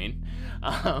hop a train.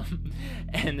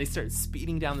 And they start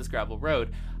speeding down this gravel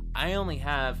road. I only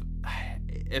have,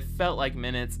 it felt like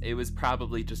minutes. It was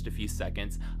probably just a few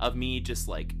seconds of me just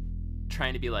like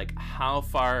trying to be like, how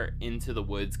far into the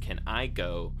woods can I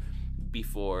go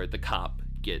before the cop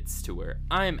gets to where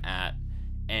I'm at?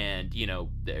 And,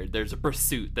 there's a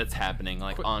pursuit that's happening,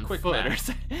 like, on foot or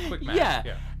something. Quick math.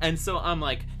 Yeah. And so I'm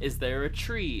like, is there a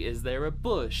tree? Is there a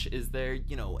bush? Is there,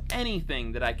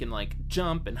 anything that I can, like,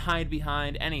 jump and hide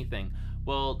behind? Anything?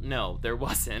 Well, no, there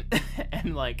wasn't.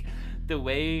 And, like, the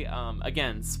way,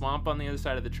 again, swamp on the other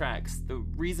side of the tracks, the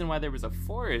reason why there was a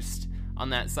forest on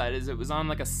that side is it was on,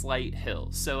 like, a slight hill.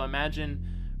 So imagine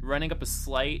running up a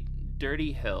slight,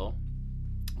 dirty hill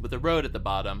with a road at the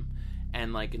bottom,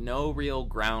 and like no real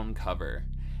ground cover,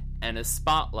 and a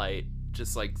spotlight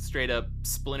just like straight up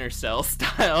Splinter Cell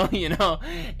style, you know,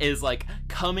 is like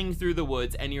coming through the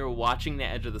woods, and you're watching the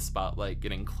edge of the spotlight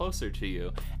getting closer to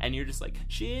you, and you're just like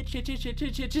shit,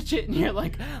 and you're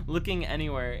like looking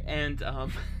anywhere, and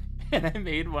and I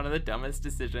made one of the dumbest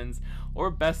decisions,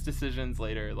 or best decisions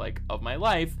later, like, of my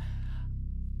life.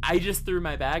 I just threw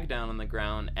my bag down on the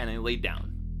ground and I laid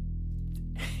down.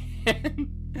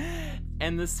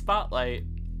 And the spotlight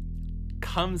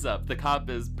comes up. The cop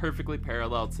is perfectly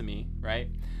parallel to me, right?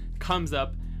 Comes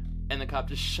up, and the cop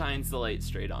just shines the light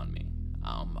straight on me.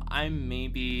 I'm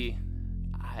maybe,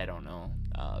 I don't know,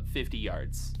 50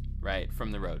 yards, right,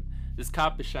 from the road. This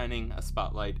cop is shining a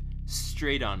spotlight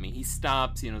straight on me. He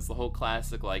stops, you know, it's the whole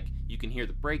classic, like, you can hear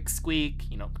the brake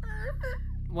squeak, you know,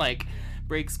 like,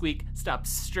 brake squeak, stops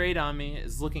straight on me,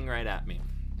 is looking right at me.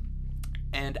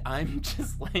 And I'm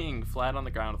just laying flat on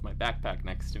the ground with my backpack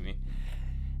next to me.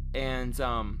 And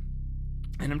I'm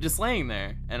just laying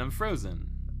there, and I'm frozen,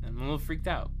 and I'm a little freaked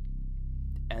out.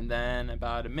 And then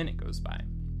about a minute goes by.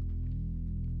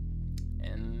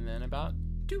 And then about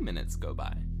 2 minutes go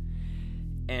by.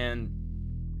 And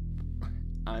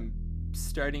I'm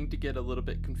starting to get a little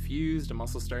bit confused. I'm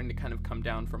also starting to kind of come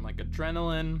down from like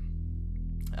adrenaline.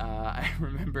 I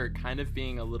remember kind of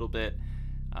being a little bit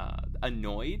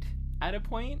annoyed at a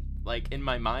point. Like, in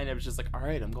my mind, I was just like, all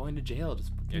right, I'm going to jail.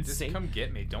 Just come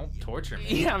get me. Don't torture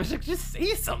me. Yeah, I was like, just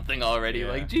say something already. Yeah.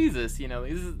 Like, Jesus, you know,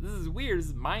 this is weird. This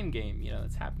is a mind game, you know,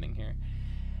 that's happening here.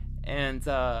 And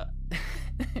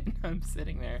and I'm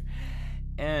sitting there,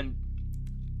 and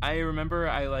I remember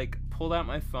I, like, pulled out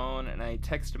my phone, and I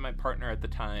texted my partner at the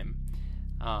time.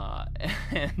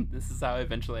 And this is how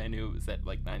eventually I knew it was at,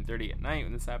 like, 9:30 at night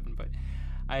when this happened. But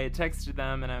I had texted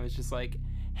them, and I was just like,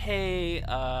 hey,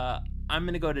 I'm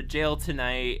gonna go to jail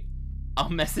tonight. I'll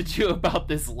message you about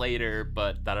this later,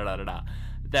 but da-da-da-da-da.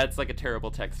 That's like a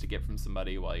terrible text to get from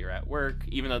somebody while you're at work.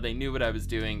 Even though they knew what I was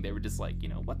doing, they were just like, you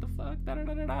know, what the fuck,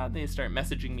 da-da-da-da-da. And they start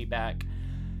messaging me back.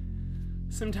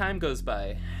 Some time goes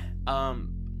by.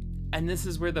 And this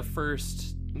is where the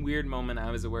first weird moment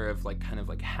I was aware of, like, kind of,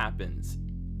 like, happens.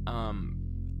 I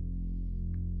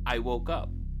woke up.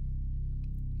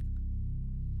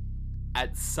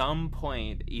 At some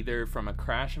point, either from a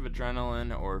crash of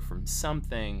adrenaline or from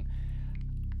something,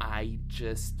 I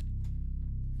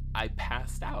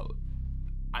passed out.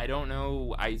 I don't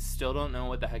know. I still don't know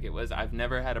what the heck it was. I've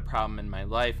never had a problem in my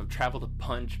life. I've traveled a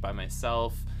bunch by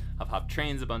myself. I've hopped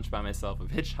trains a bunch by myself.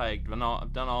 I've hitchhiked.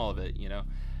 I've done all of it, you know.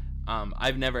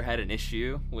 I've never had an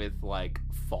issue with, like,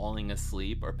 falling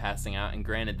asleep or passing out. And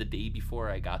granted, the day before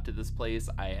I got to this place,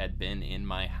 I had been in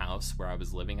my house where I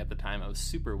was living at the time. I was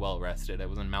super well rested. I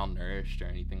wasn't malnourished or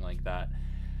anything like that.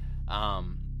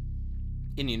 And,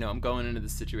 you know, I'm going into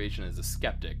this situation as a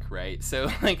skeptic, right? So,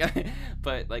 like,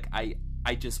 I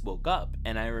just woke up,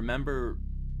 and I remember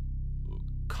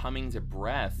coming to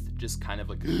breath, just kind of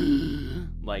like,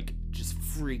 like, just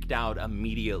freaked out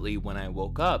immediately when I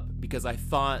woke up, because I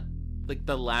thought, like,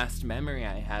 the last memory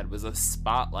I had was a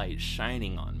spotlight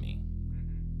shining on me.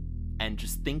 And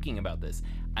just thinking about this,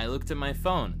 I looked at my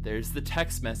phone. There's the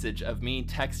text message of me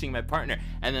texting my partner,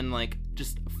 and then, like,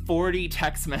 just 40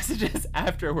 text messages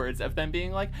afterwards of them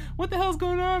being like, what the hell's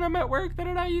going on? I'm at work,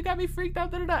 da-da-da, you got me freaked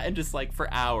out, da-da-da. And just, like, for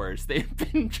hours, they've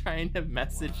been trying to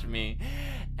message me.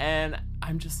 And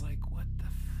I'm just like, what the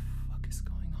fuck is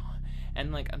going on?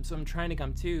 And, like, I'm trying to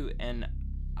come to, and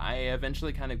I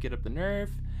eventually kind of get up the nerve.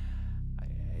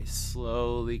 I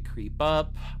slowly creep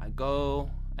up.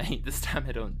 This time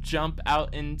I don't jump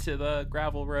out into the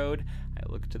gravel road. I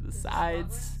look to the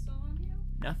sides.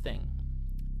 Nothing.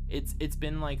 It's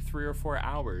been like 3 or 4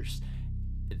 hours.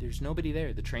 There's nobody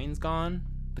there. The train's gone.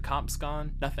 The cop's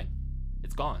gone. Nothing.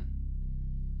 It's gone.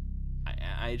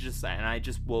 I just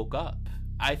woke up.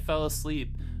 I fell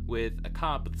asleep with a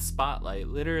cop with a spotlight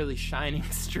literally shining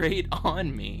straight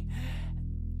on me,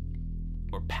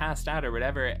 or passed out or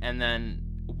whatever, and then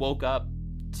woke up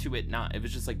to it not. It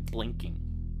was just like blinking,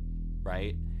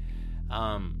 right?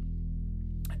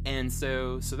 And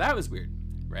so that was weird,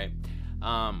 right?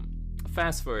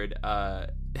 Fast forward,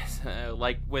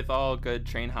 like with all good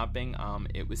train hopping,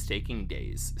 it was taking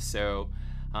days. So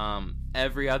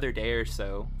every other day or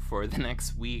so for the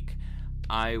next week,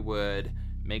 I would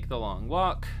make the long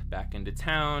walk back into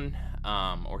town,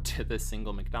 or to the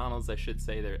single McDonald's, I should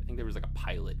say. I think there was like a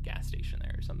Pilot gas station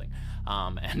there or something.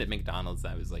 And at McDonald's,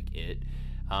 that was like it.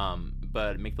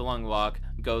 But make the long walk,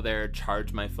 go there,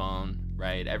 charge my phone,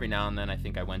 right? Every now and then, I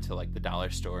think I went to like the dollar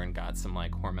store and got some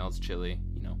like Hormel's chili,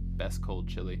 you know, best cold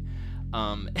chili.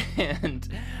 Hey,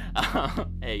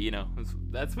 you know,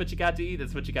 that's what you got to eat.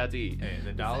 Hey,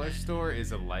 the dollar store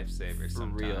is a lifesaver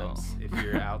sometimes. Real. If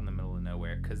you're out in the middle of nowhere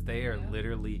nowhere, because they are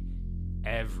literally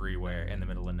everywhere in the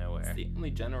middle of nowhere. It's the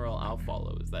only general I'll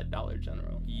follow is that Dollar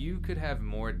General. You could have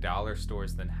more dollar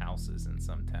stores than houses in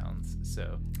some towns,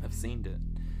 so I've seen it.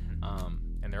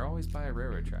 and they're always by a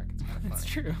railroad track. It's kind of funny. That's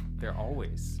true. They're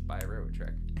always by a railroad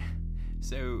track.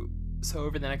 So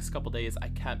over the next couple days, I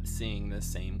kept seeing the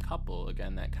same couple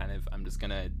again. That kind of, I'm just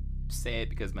gonna say it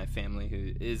because my family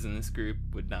who is in this group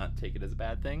would not take it as a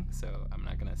bad thing, so I'm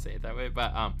not gonna say it that way.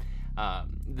 But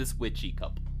this witchy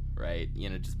couple, right? You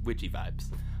know, just witchy vibes.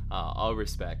 All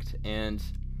respect, and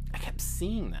I kept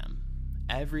seeing them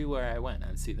everywhere I went.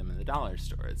 I'd see them in the dollar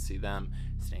store. I'd see them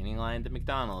standing in line at the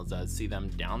McDonald's. I'd see them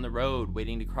down the road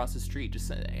waiting to cross the street.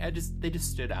 They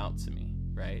just stood out to me,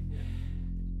 right?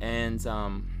 And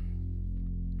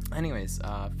anyways,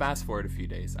 fast forward a few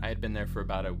days. I had been there for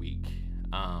about a week.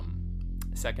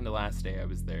 Second to last day I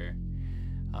was there,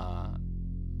 I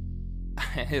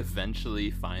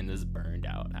eventually find this burned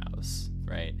out house,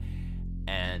 right?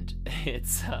 And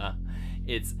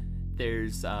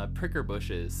there's pricker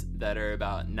bushes that are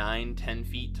about 9-10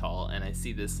 feet tall, and I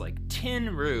see this like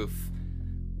tin roof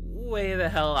way the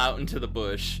hell out into the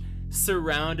bush,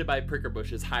 surrounded by pricker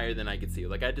bushes higher than I could see.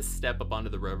 Like I had to step up onto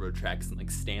the railroad tracks and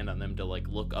like stand on them to like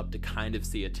look up to kind of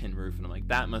see a tin roof, and I'm like,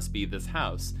 that must be this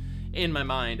house. In my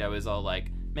mind I was all like,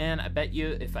 man, I bet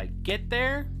you if I get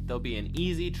there there'll be an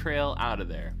easy trail out of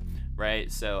there,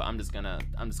 right? So I'm just gonna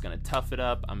tough it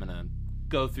up. I'm gonna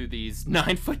go through these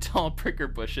 9-foot tall pricker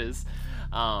bushes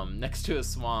next to a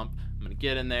swamp. I'm gonna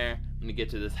get in there. I'm gonna get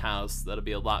to this house. That'll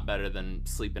be a lot better than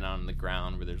sleeping out on the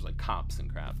ground where there's like cops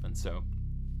and crap. And so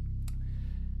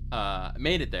I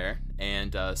made it there,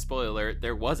 and spoiler alert,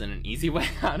 there wasn't an easy way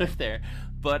out of there,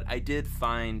 but I did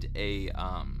find a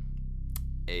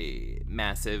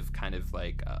massive kind of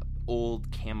like old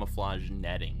camouflage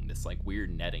netting, this like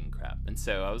weird netting crap. And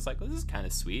so I was like, well, this is kind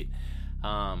of sweet.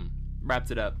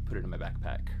 Wrapped it up, put it in my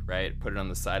backpack, right? Put it on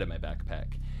the side of my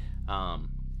backpack.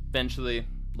 Eventually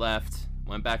left,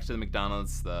 went back to the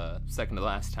McDonald's the second to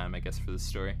last time, I guess, for the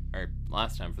story, or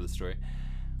last time for the story.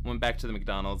 Went back to the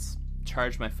McDonald's,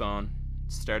 charged my phone,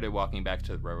 started walking back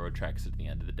to the railroad tracks at the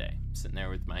end of the day. Sitting there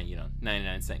with my,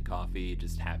 99-cent coffee,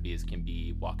 just happy as can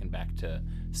be, walking back to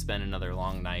spend another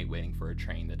long night waiting for a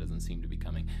train that doesn't seem to be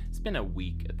coming. It's been a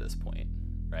week at this point,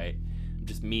 right?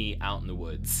 Just me out in the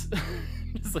woods.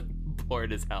 Just like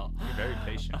bored as hell. You're very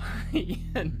patient.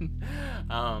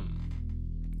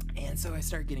 And so I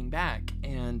start getting back,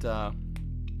 and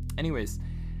anyways,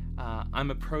 I'm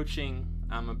approaching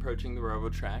the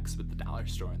railroad tracks with the dollar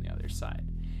store on the other side,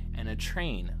 and a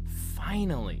train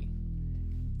finally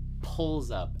pulls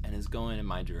up and is going in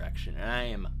my direction, and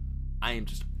I am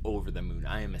just over the moon.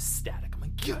 I am ecstatic. I'm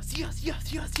like, yes, yes,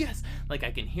 yes, yes, yes. Like I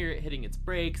can hear it hitting its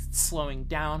brakes, it's slowing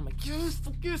down. I'm like, yes,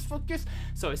 fuck yes, fuck yes.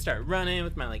 So I start running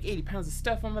with my like 80 pounds of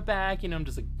stuff on my back. I'm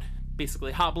just like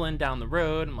basically hobbling down the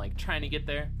road. I'm like trying to get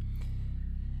there.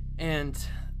 And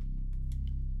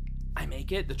I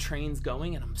make it, the train's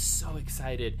going, and I'm so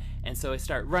excited. And so I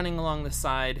start running along the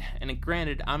side, and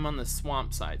granted, I'm on the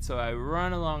swamp side, so I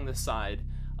run along the side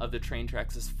of the train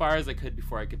tracks as far as I could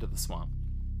before I get to the swamp.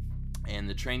 And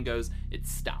the train goes, it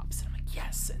stops, and I'm like,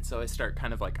 yes. And so I start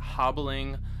kind of like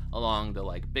hobbling along the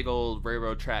like big old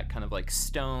railroad track, kind of like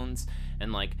stones,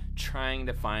 and like trying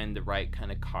to find the right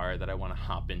kind of car that I want to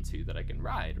hop into that I can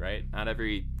ride, right? Not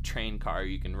every train car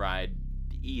you can ride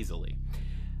easily.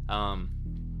 So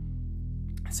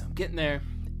I'm getting there,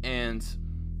 and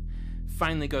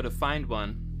finally go to find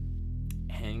one,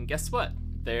 and guess what?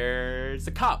 There's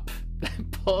a cop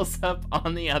that pulls up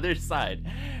on the other side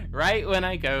right when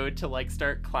I go to like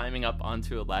start climbing up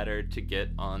onto a ladder to get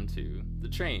onto the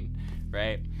train,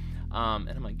 right? And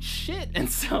I'm like, shit. And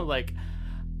so like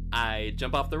I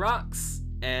jump off the rocks,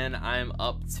 and I'm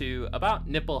up to about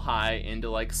nipple high into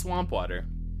like swamp water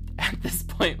at this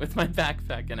point with my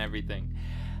backpack and everything.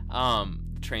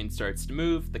 The train starts to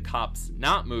move. The cop's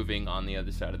not moving on the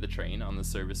other side of the train on the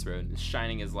service road, and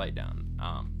shining his light down.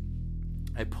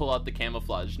 I pull out the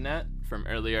camouflage net from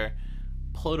earlier,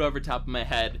 pull it over top of my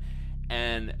head,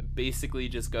 and basically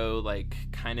just go like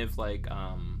kind of like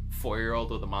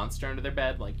 4-year-old with a monster under their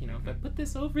bed. Like, if I put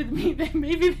this over me, then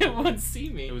maybe they won't see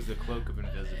me. It was the cloak of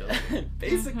invisibility.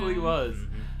 Basically was.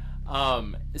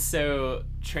 So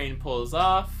train pulls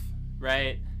off,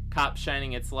 right? Cop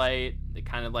shining its light. They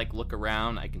kind of like look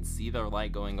around. I can see their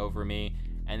light going over me,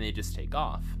 and they just take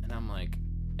off. And I'm like,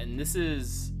 and this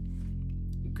is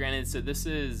granted, so this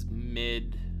is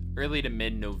early to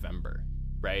mid-November,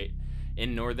 right?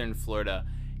 In northern Florida.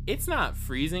 It's not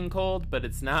freezing cold, but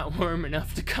it's not warm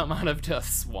enough to come out of the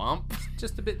swamp.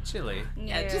 Just a bit chilly.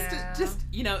 Yeah, just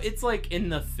it's like in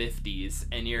the 50s,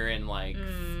 and you're in like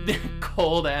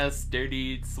cold ass,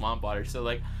 dirty swamp water. So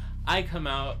like, I come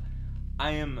out,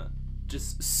 I am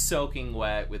just soaking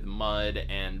wet with mud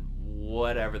and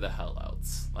whatever the hell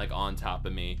else like on top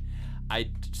of me. I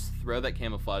just throw that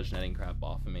camouflage netting crap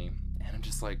off of me, and I'm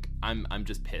just like, I'm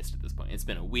just pissed at this point. It's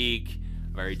been a week.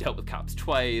 I've already dealt with cops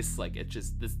twice. Like, it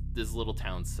just, this little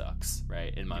town sucks,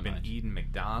 right? In my mind. You've been eating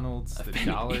McDonald's, the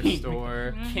dollar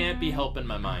store. Can't be helping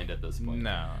my mind at this point.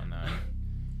 No.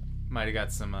 Might have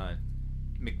got some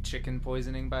McChicken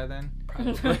poisoning by then.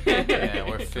 Probably. Yeah,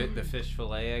 or the fish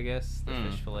fillet, I guess. The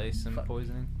fish fillet, some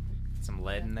poisoning. Some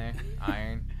lead in there,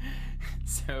 iron.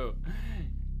 So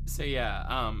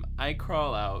yeah, I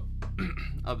crawl out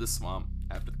of the swamp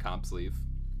after the cops leave.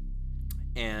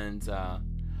 And, of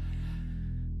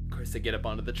course, I get up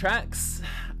onto the tracks.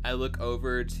 I look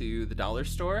over to the dollar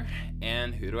store,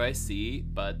 and who do I see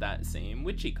but that same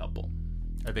witchy couple?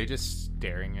 Are they just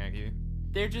staring at you?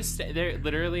 They're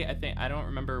literally, I don't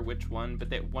remember which one, but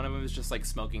one of them is just like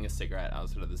smoking a cigarette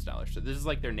outside of this dollar store. This is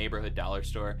like their neighborhood dollar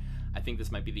store. I think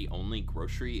this might be the only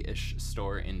grocery-ish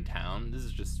store in town. This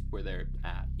is just where they're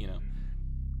at, you know.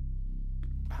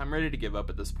 I'm ready to give up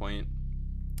at this point.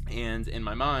 And in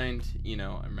my mind, you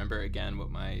know, I remember again what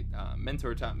my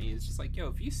mentor taught me is just like, yo,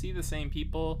 if you see the same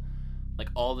people like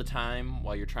all the time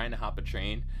while you're trying to hop a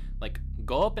train, like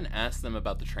go up and ask them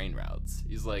about the train routes.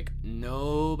 He's like,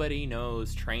 nobody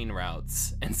knows train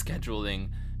routes and scheduling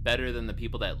better than the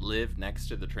people that live next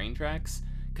to the train tracks,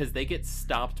 because they get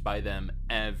stopped by them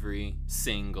every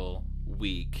single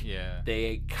week. Yeah.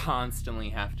 They constantly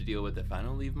have to deal with, if I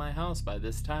don't leave my house by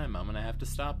this time, I'm gonna have to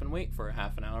stop and wait for a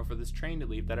half an hour for this train to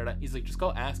leave. He's like, just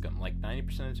go ask them. Like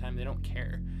 90% of the time they don't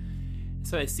care.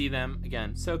 So I see them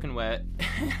again, soaking wet.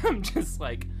 I'm just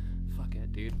like, fuck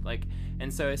it, dude. Like,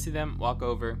 and so I see them walk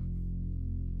over,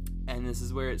 and this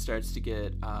is where it starts to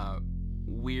get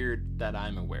weird that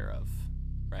I'm aware of,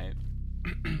 right?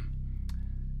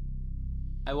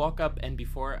 I walk up, and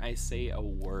before I say a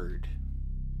word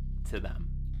to them,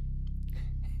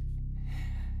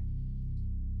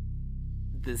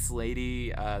 this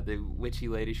lady, the witchy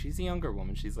lady, she's a younger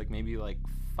woman. She's like maybe like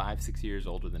 5-6 years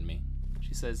older than me.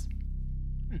 She says,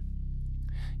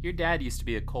 your dad used to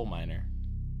be a coal miner.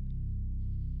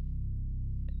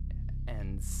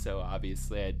 And so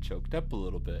obviously I choked up a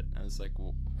little bit. I was like,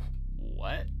 well,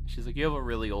 what? She's like, you have a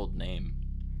really old name.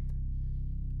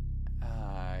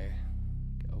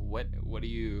 What do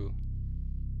you...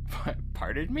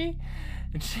 Pardon me?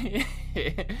 And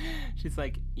she's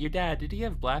like, your dad, did he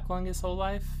have black lung his whole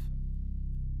life?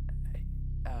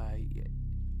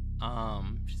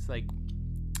 She's like,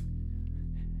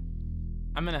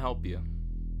 I'm gonna help you.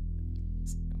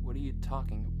 What are you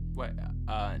talking? What?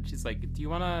 She's like, do you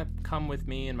want to come with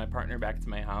me and my partner back to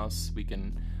my house? We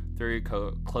can throw your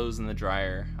clothes in the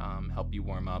dryer, help you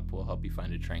warm up. We'll help you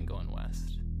find a train going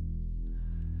west.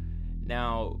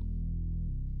 Now,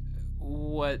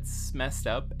 what's messed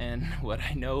up, and what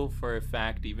I know for a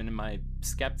fact, even in my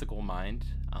skeptical mind,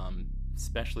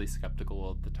 especially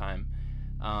skeptical at the time,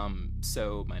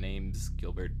 so my name's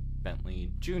Gilbert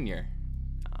Bentley Jr.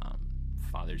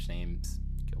 Father's name's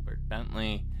Gilbert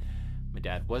Bentley. My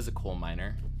dad was a coal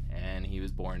miner, and he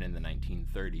was born in the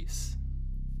 1930s.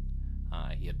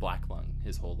 He had black lung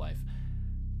his whole life.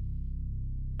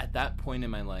 At that point in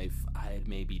my life, I had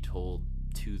maybe told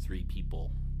 2-3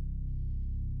 people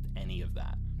any of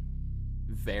that.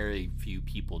 Very few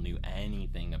people knew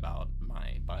anything about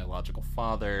my biological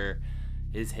father,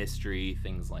 his history,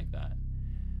 things like that.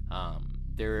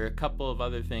 There were a couple of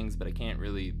other things, but I can't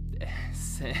really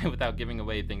say without giving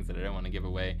away things that I don't want to give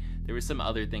away. There were some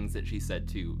other things that she said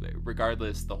too.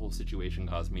 Regardless, the whole situation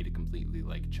caused me to completely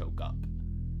like choke up.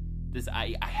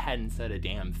 I hadn't said a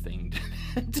damn thing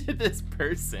to this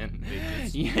person,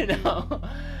 you know.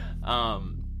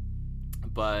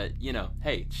 But you know,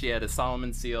 hey, she had a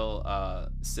Solomon seal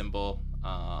symbol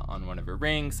on one of her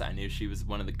rings. I knew she was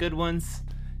one of the good ones,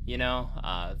 you know.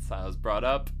 That's how I was brought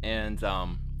up, and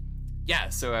yeah.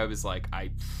 So I was like,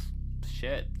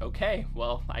 shit, okay,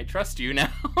 well, I trust you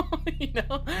now. You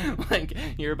know, like,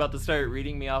 you're about to start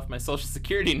reading me off my social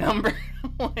security number.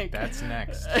 Like, that's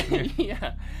next.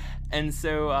 Yeah. And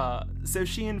so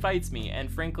she invites me,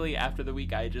 and frankly, after the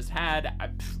week I just had,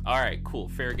 all right, cool,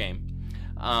 fair game.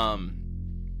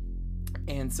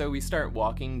 And so we start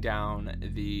walking down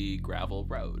the gravel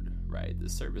road, right, the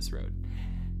service road.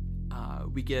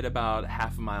 We get about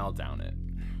half a mile down it.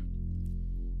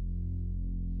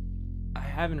 I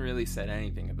haven't really said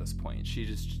anything at this point. She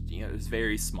just, it was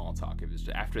very small talk. It was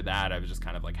just, after that, I was just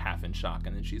kind of like half in shock.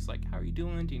 And then she's like, how are you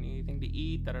doing? Do you need anything to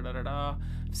eat? Da da da da da.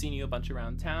 I've seen you a bunch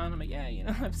around town. I'm like, yeah,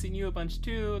 I've seen you a bunch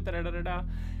too. Da da da da da.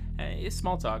 It's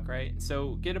small talk, right?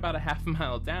 So get about a half a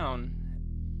mile down.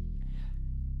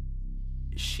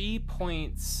 She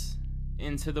points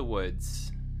into the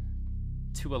woods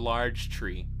to a large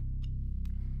tree.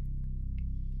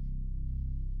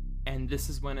 And this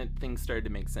is when things started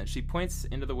to make sense. She points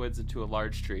into the woods into a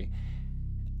large tree.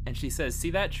 And she says,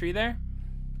 see that tree there?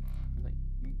 I'm like,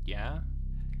 yeah.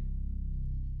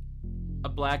 A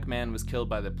black man was killed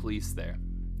by the police there.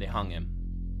 They hung him.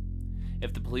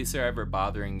 If the police are ever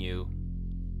bothering you,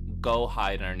 go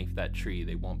hide underneath that tree.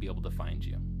 They won't be able to find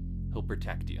you. He'll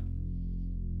protect you.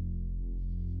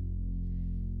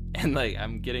 And like,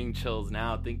 I'm getting chills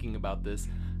now thinking about this.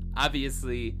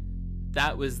 Obviously,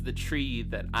 that was the tree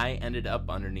that I ended up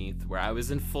underneath, where I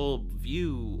was in full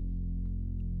view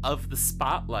of the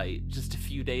spotlight just a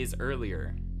few days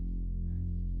earlier.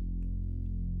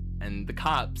 And the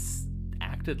cops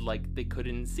acted like they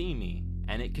couldn't see me,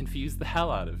 and it confused the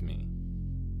hell out of me.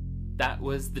 That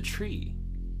was the tree.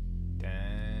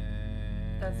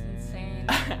 That's insane.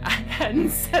 I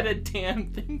hadn't said a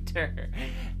damn thing to her.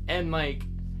 And like,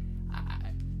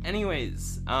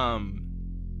 anyways,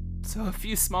 so a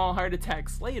few small heart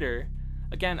attacks later,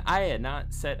 again, I had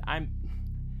not said, I'm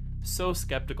so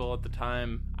skeptical at the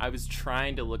time. I was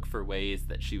trying to look for ways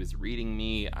that she was reading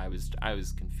me. I was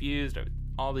confused,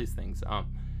 all these things.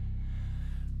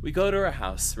 We go to her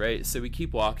house, right? So we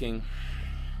keep walking.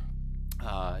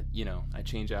 I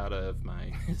change out of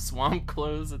my swamp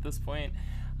clothes at this point.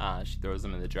 She throws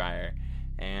them in the dryer,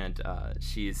 and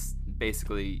she's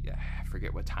basically, I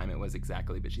forget what time it was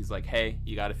exactly, but she's like, hey,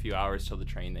 you got a few hours till the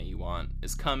train that you want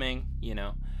is coming,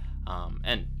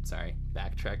 and sorry,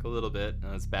 backtrack a little bit.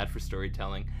 It's bad for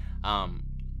storytelling.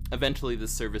 Eventually the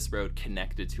service road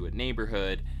connected to a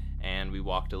neighborhood, and we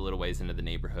walked a little ways into the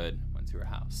neighborhood, went to her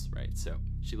house, right? So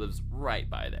she lives right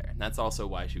by there, and that's also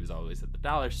why she was always at the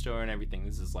dollar store and everything.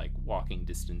 This is like walking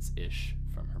distance-ish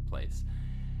from her place.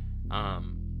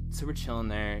 So we're chilling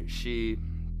there. She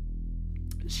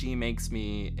makes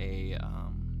me a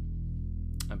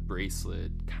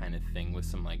bracelet kind of thing with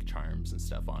some like charms and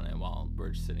stuff on it while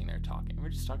we're sitting there talking. We're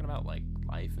just talking about like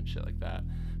life and shit like that.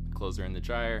 My clothes are in the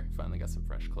dryer. Finally got some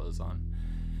fresh clothes on.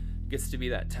 Gets to be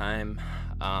that time.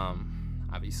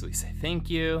 Obviously say thank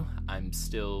you. I'm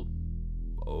still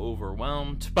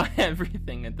overwhelmed by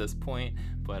everything at this point,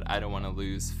 but I don't want to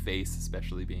lose face,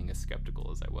 especially being as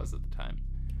skeptical as I was at the time.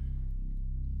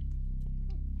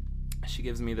 She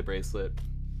gives me the bracelet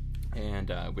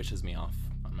and wishes me off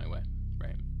on my way,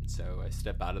 right? So I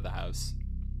step out of the house.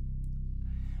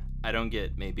 I don't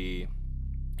get maybe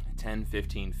 10,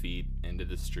 15 feet into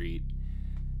the street.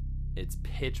 It's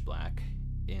pitch black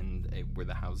where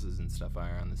the houses and stuff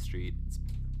are on the street. It's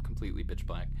completely pitch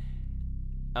black.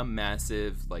 A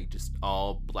massive, like, just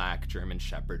all black German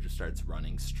Shepherd just starts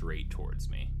running straight towards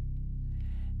me.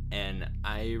 And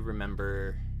I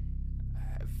remember,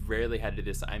 I've rarely had to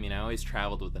do this. I mean, I always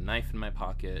traveled with a knife in my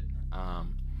pocket.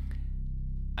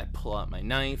 I pull out my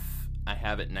knife. I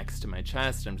have it next to my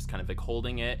chest. I'm just kind of like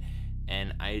holding it.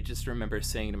 And I just remember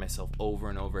saying to myself over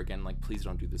and over again, like, please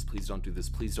don't do this, please don't do this,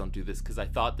 please don't do this. Because I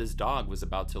thought this dog was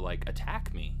about to, like,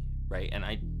 attack me, right? And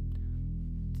I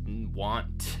didn't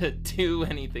want to do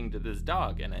anything to this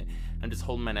dog. And I'm just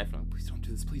holding my knife and I'm like, please don't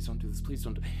do this, please don't do this, please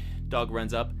don't do this. Dog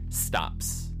runs up,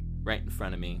 stops right in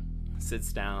front of me,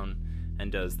 sits down,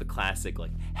 and does the classic,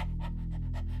 like,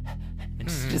 and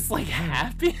just like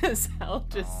happy as hell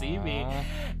to see me.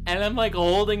 And I'm like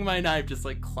holding my knife, just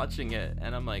like clutching it.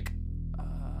 And I'm like,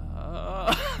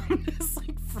 I'm just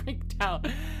like freaked out.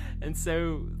 And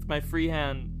so with my free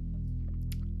hand,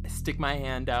 I stick my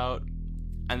hand out,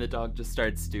 and the dog just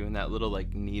starts doing that little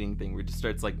like kneading thing where it just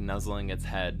starts like nuzzling its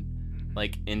head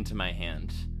like into my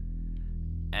hand.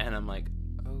 And I'm like,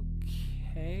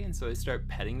 okay. And so I start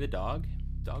petting the dog.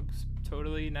 Dog's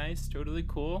totally nice, totally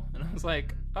cool. And I was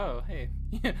like, oh, hey,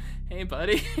 hey,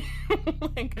 buddy.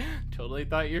 Like, totally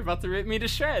thought you were about to rip me to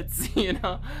shreds, you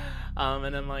know?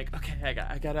 And I'm like, okay,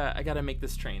 I gotta make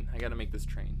this train. I gotta make this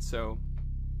train. So,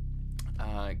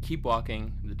 keep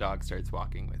walking. The dog starts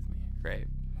walking with me, right?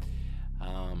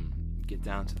 Get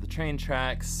down to the train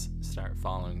tracks, start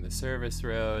following the service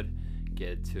road,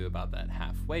 get to about that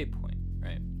halfway point,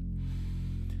 right?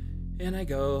 And I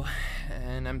go,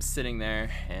 and I'm sitting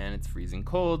there, and it's freezing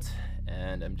cold,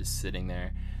 and I'm just sitting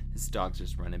there. This dog's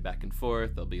just running back and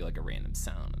forth. There'll be like a random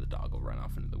sound, and the dog will run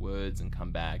off into the woods and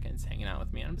come back, and it's hanging out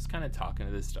with me. And I'm just kind of talking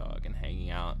to this dog and hanging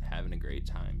out, having a great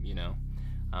time, you know?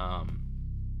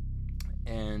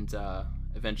 And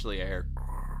eventually I hear,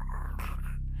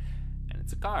 and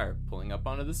it's a car pulling up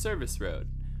onto the service road.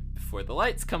 Before the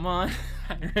lights come on,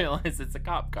 I realize it's a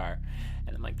cop car.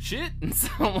 And I'm like, shit. And so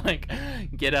I'm like,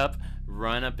 get up,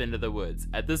 run up into the woods.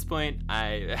 At this point,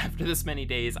 after this many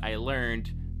days, I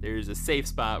learned there's a safe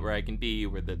spot where I can be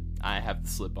where I have the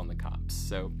slip on the cops.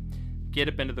 So get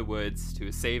up into the woods to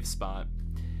a safe spot.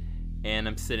 And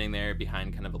I'm sitting there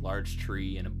behind kind of a large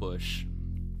tree and a bush.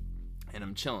 And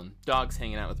I'm chilling. Dog's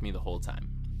hanging out with me the whole time.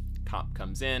 Cop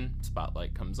comes in,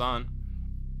 spotlight comes on.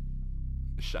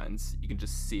 Shines. You can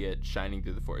just see it shining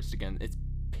through the forest again. It's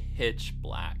pitch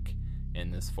black in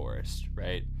this forest,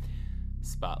 right?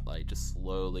 Spotlight just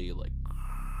slowly, like,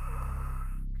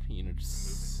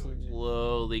 just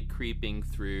slowly creeping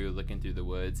through, looking through the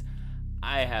woods.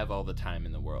 I have all the time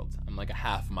in the world. I'm like a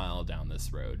half mile down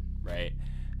this road, right?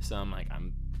 So I'm like,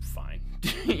 I'm fine.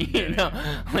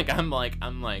 I'm like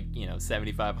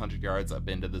 7,500 yards up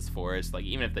into this forest. Like,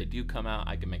 even if they do come out,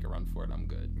 I can make a run for it. I'm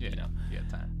good. Yeah,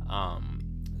 time.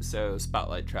 So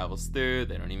spotlight travels through.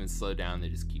 They don't even slow down. They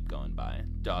just keep going by.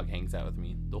 Dog hangs out with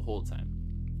me the whole time.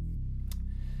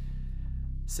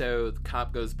 So the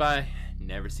cop goes by.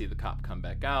 Never see the cop come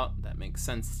back out. That makes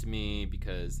sense to me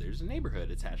because there's a neighborhood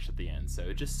attached at the end. So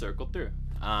it just circled through.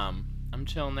 I'm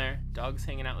chilling there. Dog's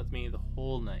hanging out with me the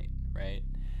whole night, right?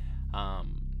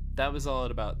 That was all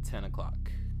at about 10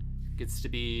 o'clock. Gets to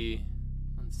be,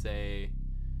 let's say,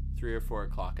 3 or 4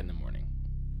 o'clock in the morning.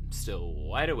 I'm still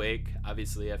wide awake.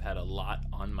 Obviously, I've had a lot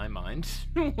on my mind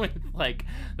with, like,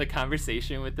 the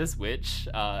conversation with this witch,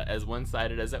 as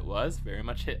one-sided as it was, very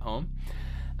much hit home,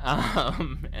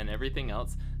 and everything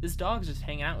else. This dog's just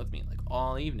hanging out with me, like,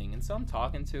 all evening, and so I'm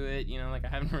talking to it, like, I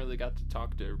haven't really got to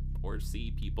talk to or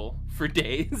see people for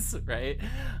days, right?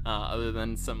 Other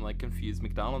than some, like, confused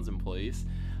McDonald's employees.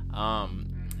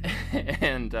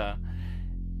 And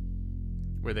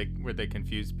were they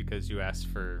confused because you asked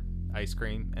for ice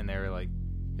cream and they were like,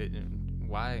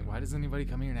 why does anybody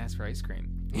come here and ask for ice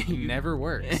cream? It never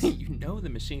works. The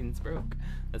machine's broke.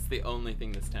 That's the only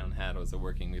thing this town had, was a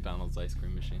working McDonald's ice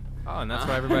cream machine. Oh, and that's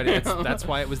why that's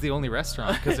why it was the only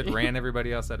restaurant, because it ran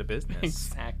everybody else out of business.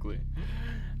 Exactly.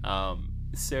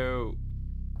 So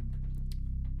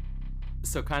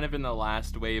kind of in the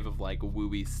last wave of, like,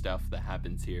 wooey stuff that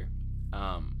happens here,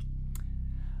 I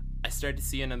started to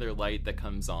see another light that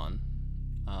comes on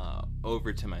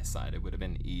over to my side. It would have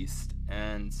been east,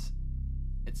 and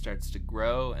it starts to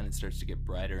grow, and it starts to get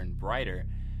brighter and brighter.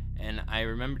 And I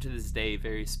remember to this day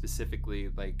very specifically,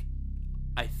 like,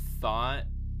 I thought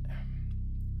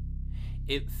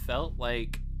it felt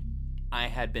like I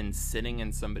had been sitting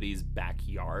in somebody's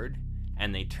backyard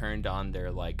and they turned on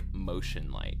their, like,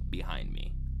 motion light behind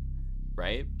me,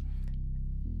 right?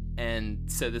 And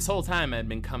so this whole time I'd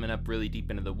been coming up really deep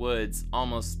into the woods,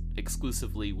 almost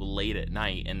exclusively late at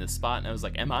night in the spot, and I was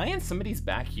like, am I in somebody's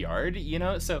backyard?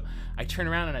 So I turn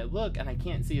around and I look, and I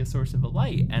can't see a source of a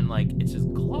light, and, like, it's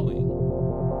just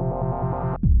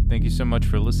glowing. Thank you so much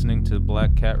for listening to the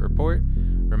Black Cat Report.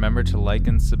 Remember to like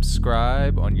and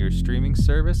subscribe on your streaming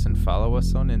service and follow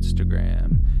us on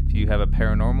Instagram. If you have a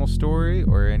paranormal story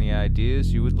or any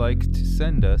ideas you would like to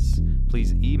send us,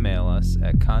 please email us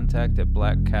at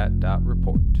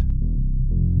contact@blackcat.report.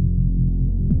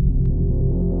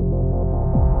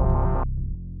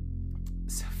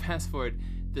 So fast forward,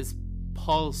 this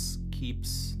pulse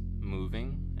keeps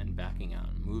moving and backing out,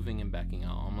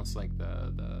 almost like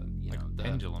the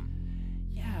pendulum.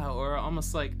 Yeah, or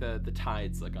almost like the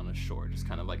tides, like on a shore, just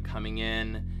kind of like coming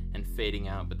in and fading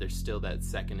out, but there's still that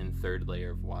second and third layer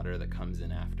of water that comes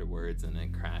in afterwards, and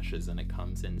it crashes and it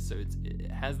comes in, so it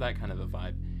has that kind of a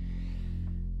vibe.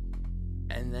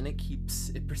 And then it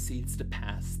proceeds to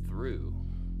pass through.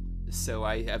 So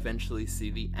I eventually see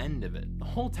the end of it. The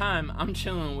whole time I'm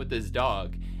chilling with this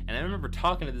dog, and I remember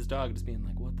talking to this dog, just being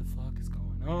like, what the fuck is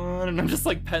going on? And I'm just,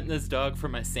 like, petting this dog for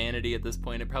my sanity at this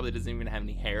point. It probably doesn't even have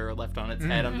any hair left on its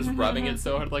head. I'm just rubbing it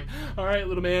so hard, like, all right,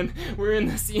 little man, we're in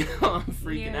this, I'm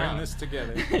freaking out. We're in this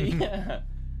together. Yeah.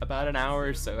 About an hour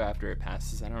or so after it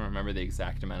passes, I don't remember the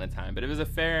exact amount of time, but it was a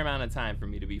fair amount of time for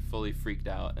me to be fully freaked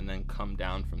out and then come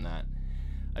down from that.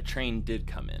 A train did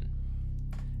come in,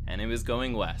 and it was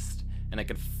going west, and I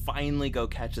could finally go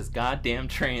catch this goddamn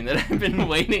train that I've been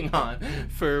waiting on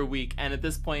for a week. And at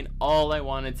this point, all I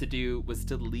wanted to do was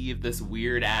to leave this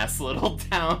weird ass little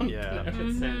town. Yeah.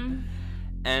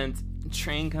 And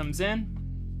train comes in.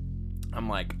 I'm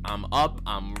like, I'm up,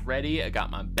 I'm ready, I got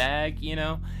my bag,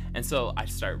 And so I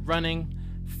start running,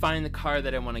 find the car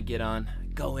that I want to get on,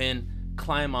 go in,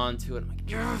 climb onto it. I'm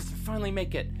like, yes, I finally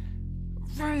make it.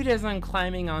 Right as I'm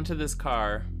climbing onto this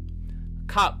car, a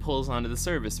cop pulls onto the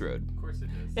service road. Of course course it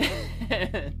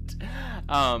does.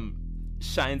 and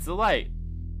shines the light.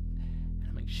 And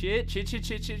I'm like, shit.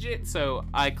 So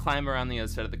I climb around the other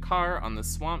side of the car on the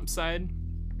swamp side,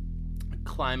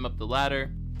 climb up the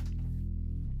ladder.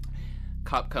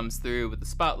 Cop comes through with the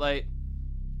spotlight.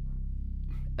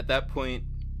 At that point,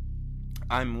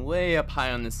 I'm way up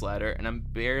high on this ladder, and I'm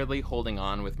barely holding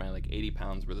on with my 80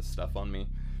 pounds worth of stuff on me.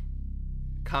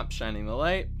 Cop shining the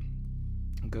light,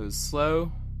 goes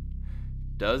slow,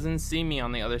 doesn't see me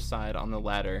on the other side on the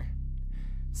ladder,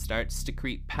 starts to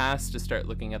creep past to start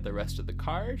looking at the rest of the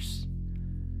cars,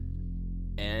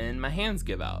 and my hands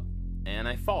give out, and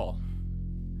I fall.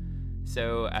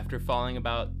 So after falling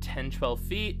about 10-12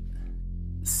 feet,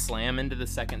 slam into the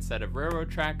second set of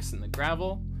railroad tracks in the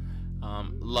gravel.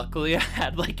 Luckily, I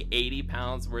had 80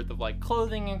 pounds worth of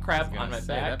clothing and crap on my back.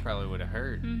 That probably would have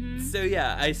hurt. Mm-hmm. So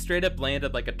yeah, I straight up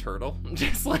landed like a turtle,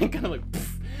 just kind of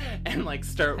and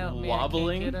start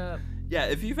wobbling. I can't get up. Yeah,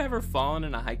 if you've ever fallen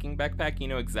in a hiking backpack, you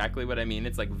know exactly what I mean.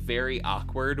 It's very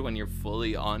awkward when you're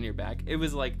fully on your back. It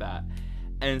was like that.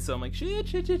 And so I'm like,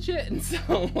 shit. And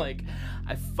so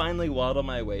I finally waddle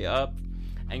my way up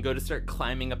and go to start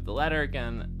climbing up the ladder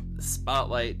again. The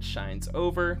spotlight shines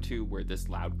over to where this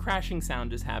loud crashing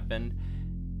sound has happened,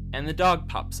 and the dog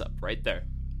pops up right there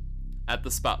at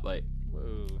the spotlight.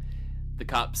 Whoa. The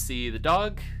cops see the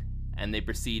dog, and they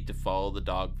proceed to follow the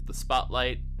dog with the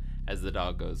spotlight as the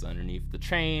dog goes underneath the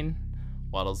train,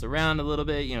 waddles around a little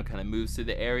bit, kind of moves through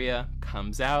the area,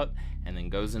 comes out, and then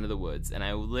goes into the woods. And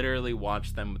I literally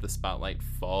watched them with the spotlight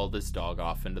follow this dog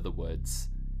off into the woods,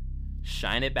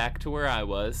 shine it back to where I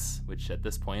was, which at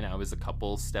this point I was a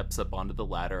couple steps up onto the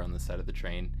ladder on the side of the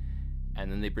train,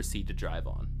 and then they proceed to drive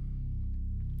on.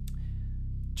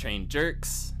 Train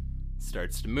jerks,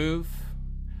 starts to move.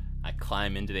 I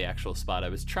climb into the actual spot I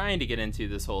was trying to get into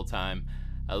this whole time.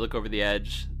 I look over the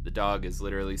edge. The dog is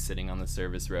literally sitting on the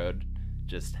service road,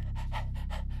 just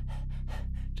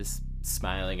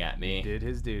smiling at me. He did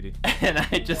his duty. And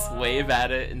I just wave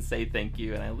at it and say thank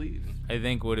you, and I leave. I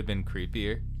think would have been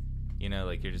creepier.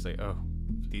 You're just oh,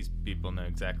 these people know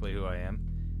exactly who I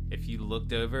am. If you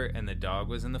looked over and the dog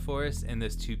was in the forest and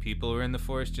those two people were in the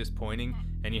forest just pointing,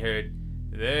 and you heard,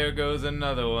 there goes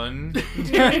another one.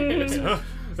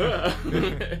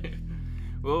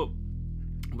 Well,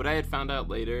 what I had found out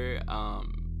later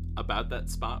about that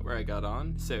spot where I got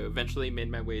on, so eventually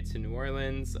made my way to New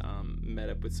Orleans, met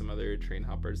up with some other train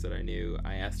hoppers that I knew.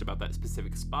 I asked about that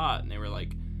specific spot, and they were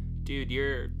like, dude,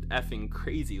 you're effing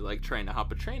crazy, trying to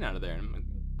hop a train out of there. And I'm like,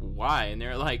 why? And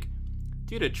they're like,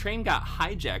 dude, a train got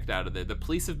hijacked out of there. The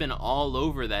police have been all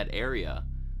over that area.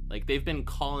 They've been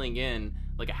calling in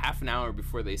a half an hour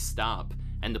before they stop,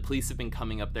 and the police have been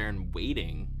coming up there and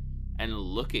waiting and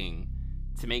looking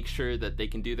to make sure that they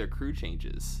can do their crew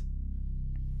changes.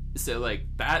 So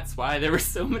that's why there were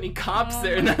so many cops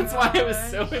there, and that's why it was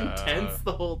so intense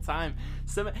the whole time.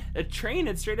 A train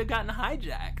had straight up gotten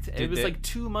hijacked. It was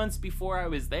 2 months before I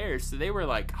was there, so they were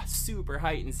super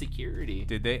heightened security.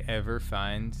 Did they ever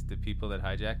find the people that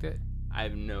hijacked it? I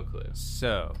have no clue.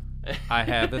 So I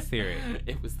have a theory.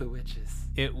 It was the witches.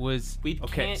 It was. We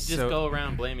can't just go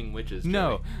around blaming witches.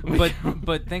 No,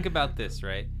 but think about this,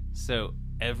 right? So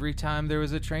every time there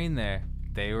was a train there,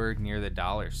 they were near the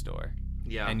dollar store.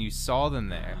 Yeah. And you saw them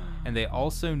there, and they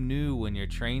also knew when your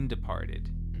train departed.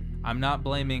 I'm not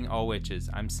blaming all witches.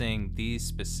 I'm saying these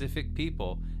specific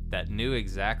people that knew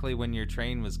exactly when your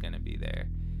train was going to be there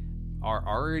are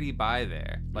already by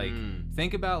there.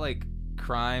 Think about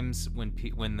crimes when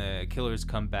the killers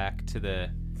come back to the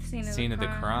scene of the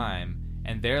crime,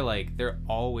 and they're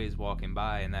always walking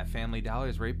by, and that Family Dollar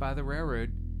is right by the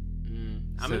railroad.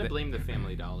 I'm going to blame the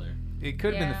Family Dollar. It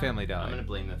could have been the Family Dollar. I'm going to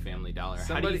blame the Family Dollar.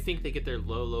 How do you think they get their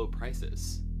low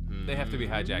prices? They have to be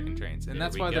hijacking trains, and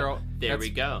that's why we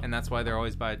go. And that's why they're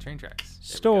always by train tracks.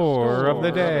 Store of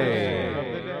the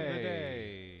day.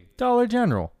 Dollar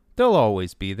General. They'll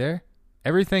always be there.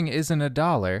 Everything isn't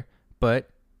 $1, but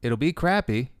it'll be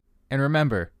crappy. And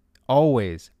remember,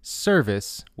 always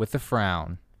service with a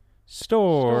frown.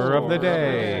 Store of the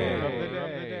day.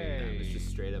 That was just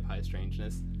straight up high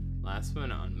strangeness. Last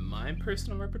one on my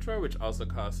personal repertoire, which also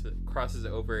crosses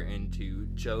over into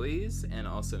Joey's and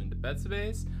also into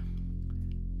Betsabe's.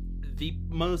 The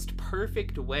most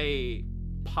perfect way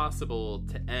possible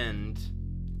to end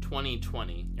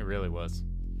 2020. It really was.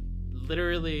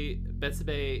 Literally,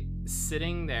 Betsabe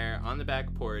sitting there on the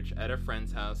back porch at a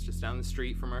friend's house just down the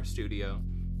street from our studio,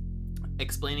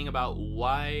 explaining about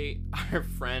why our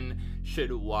friend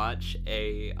should watch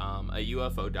a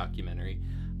UFO documentary.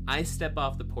 I step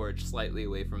off the porch slightly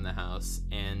away from the house,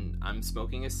 and I'm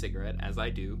smoking a cigarette, as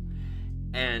I do,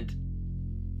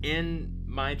 and in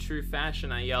my true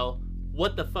fashion, I yell,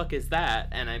 "What the fuck is that?"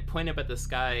 And I point up at the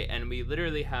sky, and we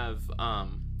literally have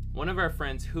one of our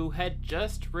friends who had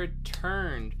just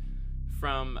returned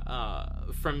from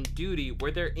duty,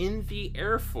 where they're in the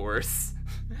Air Force.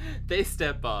 They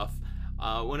step off.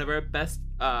 One of our best,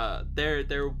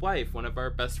 their wife, one of our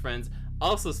best friends,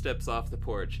 also steps off the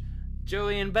porch.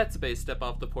 Joey and Betsabe step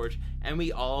off the porch, and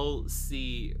we all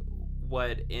see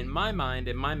what, in my mind,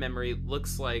 in my memory,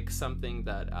 looks like something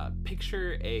that,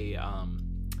 picture a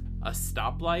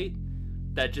stoplight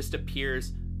that just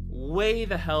appears way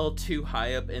the hell too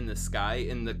high up in the sky,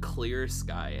 in the clear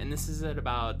sky. And this is at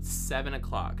about 7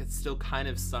 o'clock. It's still kind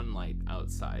of sunlight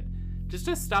outside. Just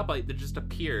a stoplight that just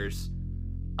appears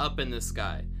up in the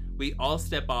sky. We all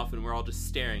step off and we're all just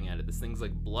staring at it. This thing's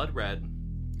like blood red.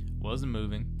 Wasn't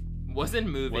moving.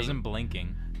 Wasn't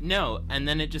blinking. No, and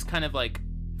then it just kind of like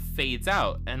fades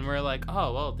out, and we're like,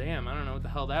 oh, well, damn, I don't know what the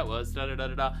hell that was,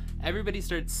 da-da-da-da-da. Everybody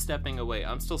starts stepping away.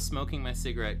 I'm still smoking my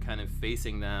cigarette, kind of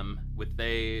facing them, with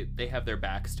they have their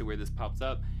backs to where this pops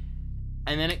up,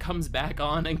 and then it comes back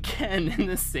on again in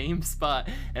the same spot,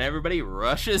 and everybody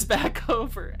rushes back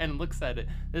over and looks at it.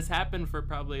 This happened for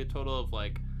probably a total of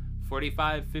like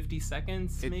 45, 50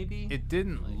 seconds, maybe. It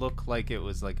didn't look like it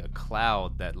was like a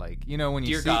cloud that, like, you know, when you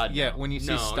Dear see God, no. when you see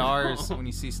No, stars, no. when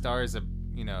you see stars,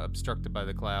 you know, obstructed by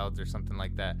the clouds or something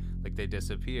like that, like they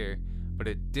disappear. But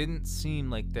it didn't seem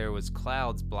like there was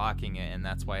clouds blocking it, and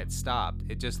that's why it stopped.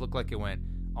 It just looked like it went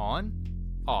on,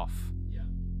 off,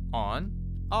 on,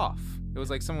 off. It was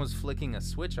like someone was flicking a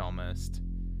switch almost.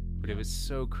 But it was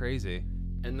so crazy.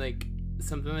 And like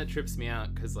something that trips me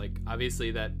out, because like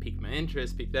obviously that piqued my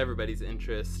interest, piqued everybody's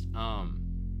interest,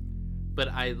 but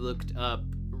I looked up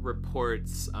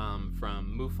reports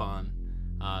from MUFON,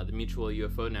 the Mutual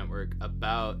UFO Network,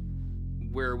 about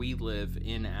where we live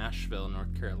in Asheville,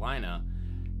 North Carolina,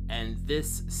 and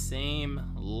this same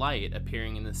light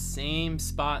appearing in the same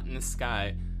spot in the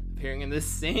sky, appearing in the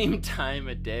same time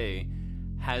of day,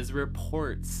 has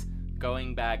reports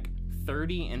going back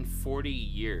 30 and 40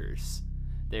 years.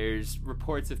 There's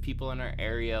reports of people in our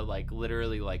area, like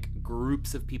literally like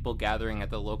groups of people gathering at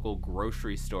the local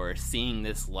grocery store seeing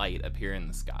this light appear in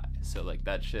the sky. So like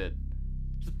that shit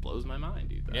just blows my mind,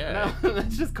 dude. Yeah.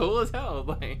 That's just cool as hell.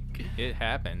 Like, It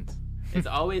happened. it's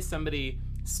always somebody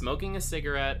smoking a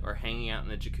cigarette or hanging out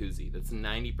in a jacuzzi. That's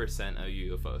 90% of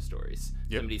UFO stories.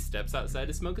 Yep. Somebody steps outside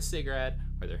to smoke a cigarette,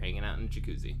 or they're hanging out in a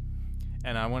jacuzzi.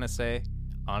 And I want to say,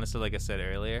 honestly, like I said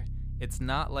earlier, it's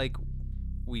not like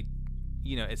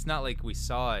it's not like we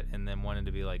saw it and then wanted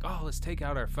to be like, oh, let's take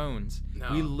out our phones.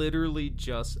 No. We literally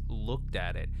just looked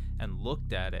at it, and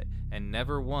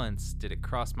never once did it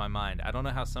cross my mind. I don't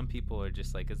know how some people are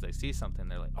just like, as they see something,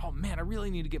 they're like, oh man, I really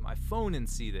need to get my phone and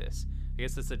see this. I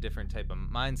guess it's a different type of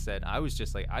mindset. I was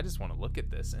just like, I just want to look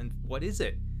at this. And what is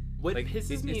it? What Like,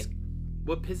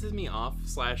 pisses me off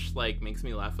 / like makes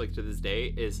me laugh like to this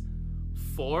day is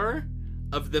 4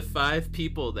 of the 5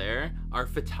 people there are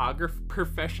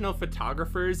professional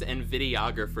photographers and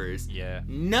videographers. Yeah.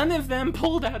 None of them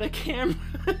pulled out a camera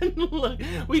and look.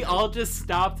 We all just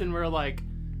stopped and were like,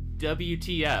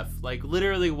 WTF? Like,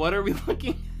 literally, what are we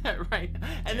looking at right now?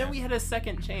 And then we had a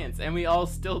second chance, and we all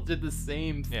still did the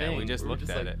same thing. Yeah, we just looked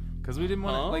at like, it. Because we didn't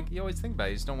want to, huh? like, you always think about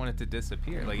it. You just don't want it to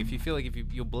disappear. Like, if you feel like if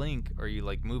you blink or you,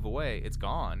 like, move away, it's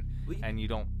gone. And you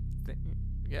don't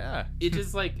yeah. It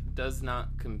just like does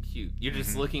not compute. You're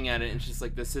just looking at it and it's just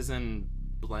like, this isn't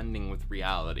blending with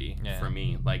reality for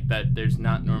me. Like that there's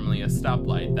not normally a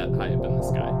stoplight that high up in the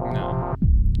sky. No.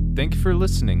 Thank you for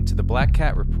listening to the Black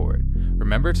Cat Report.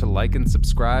 Remember to like and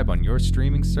subscribe on your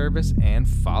streaming service and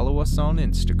follow us on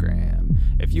Instagram.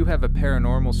 If you have a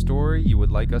paranormal story you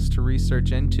would like us to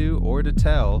research into or to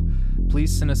tell,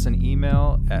 please send us an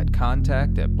email at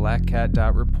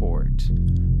contact@blackcat.report.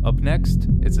 Up next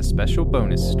is a special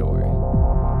bonus story.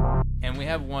 And we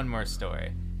have one more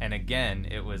story. And again,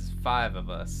 it was 5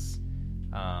 of us.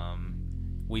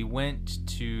 We went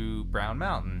to Brown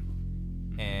Mountain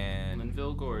and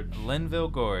Linville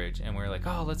Gorge. And we were like,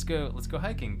 oh, let's go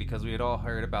hiking, because we had all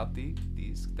heard about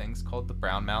these things called the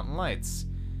Brown Mountain Lights.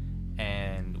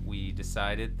 And we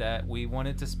decided that we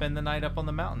wanted to spend the night up on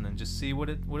the mountain and just see what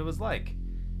it was like.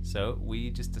 So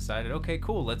we just decided, okay,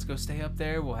 cool, let's go stay up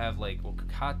there. We'll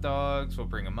cook hot dogs, we'll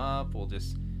bring them up, we'll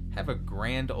just have a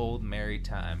grand old merry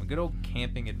time, a good old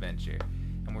camping adventure.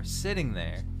 And we're sitting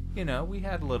there, we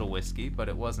had a little whiskey, but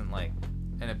it wasn't like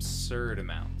an absurd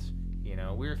amount. We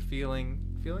were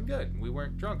feeling good. We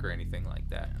weren't drunk or anything like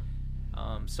that.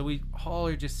 So we all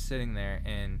are just sitting there,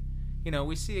 and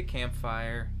we see a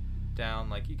campfire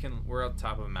down, we're on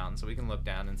top of a mountain, so we can look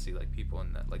down and see like people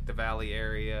in the valley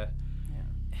area.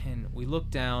 And we look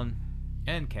down,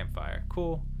 and campfire,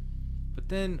 cool. But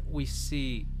then we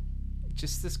see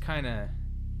just this kind of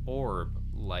orb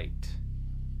light,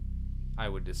 I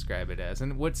would describe it as.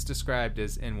 And what's described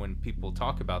as, and when people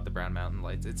talk about the Brown Mountain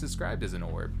lights, it's described as an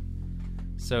orb.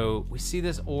 So we see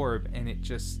this orb, and it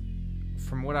just,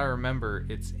 from what I remember,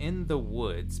 it's in the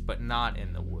woods, but not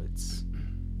in the woods.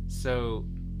 So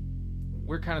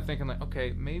we're kind of thinking like,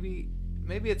 okay, maybe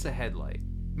it's a headlight.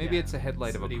 Maybe it's a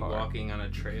headlight of a car. Somebody walking on a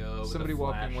trail. Somebody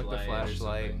walking with a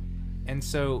flashlight. And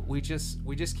so we just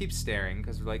keep staring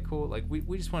because we're like, cool. Like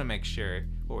we just want to make sure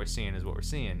what we're seeing is what we're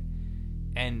seeing.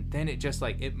 And then it just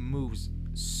like it moves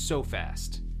so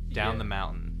fast down the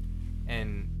mountain,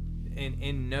 and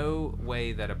in no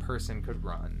way that a person could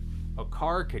run. A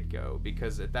car could go,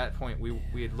 because at that point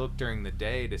we had looked during the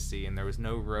day to see, and there was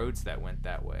no roads that went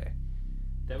that way.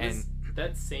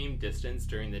 That same distance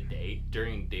during the day,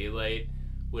 during daylight,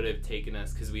 would have taken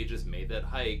us, because we had just made that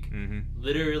hike,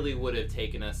 literally would have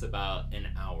taken us about an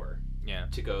hour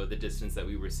to go the distance that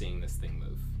we were seeing this thing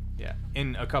move. Yeah,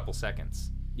 in a couple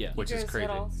seconds. Yeah, which is crazy. You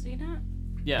guys had all seen it?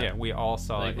 Yeah, we all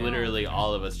saw it. Like literally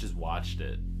all of us just watched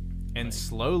it. And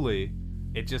slowly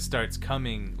it just starts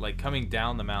coming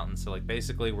down the mountain. So like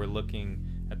basically we're looking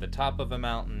at the top of a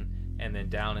mountain, and then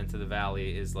down into the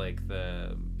valley is like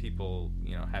the people,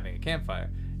 having a campfire.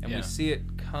 And we see it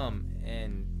come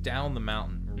and down the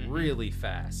mountain really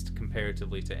fast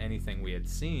comparatively to anything we had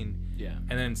seen. Yeah.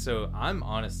 And then so I'm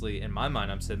honestly, in my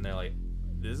mind, I'm sitting there like,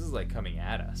 this is like coming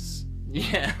at us.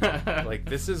 Yeah. Like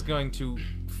this is going to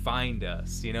find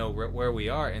us, where we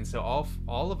are. And so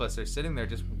all of us are sitting there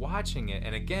just watching it.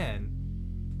 And again,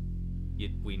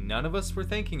 none of us were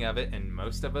thinking of it, and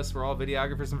most of us were all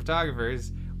videographers and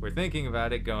photographers. We're thinking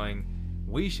about it going,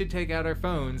 we should take out our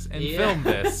phones and film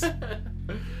this.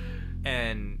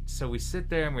 And so we sit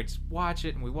there and we just watch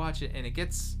it, and we watch it, and it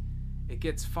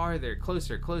gets farther,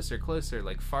 closer,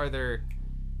 like farther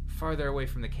away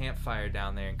from the campfire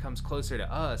down there, and comes closer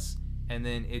to us, and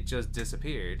then it just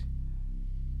disappeared.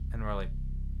 And we're like,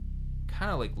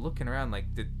 kind of like looking around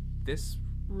like, did this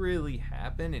really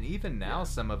happen? And even now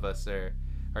some of us are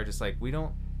just like, we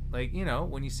don't, like,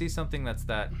 when you see something that's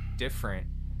that different,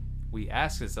 we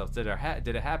ask ourselves, did it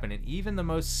happen? And even the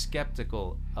most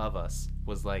skeptical of us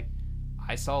was like,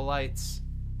 I saw lights.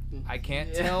 I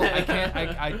can't tell.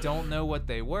 I don't know what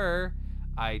they were.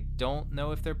 I don't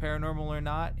know if they're paranormal or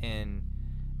not.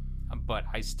 But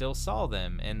I still saw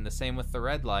them. And the same with the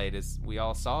red light, is we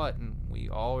all saw it, and we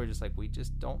all were just like, we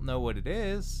just don't know what it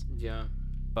is. Yeah.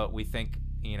 But we think,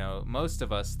 most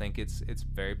of us think it's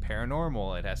very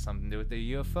paranormal. It has something to do with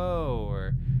the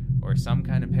UFO or some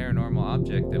kind of paranormal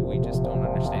object that we just don't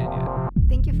understand yet.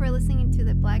 Thank you for listening to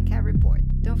the Black Cat Report.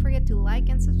 Don't forget to like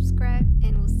and subscribe,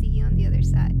 and we'll see you on the other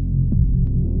side.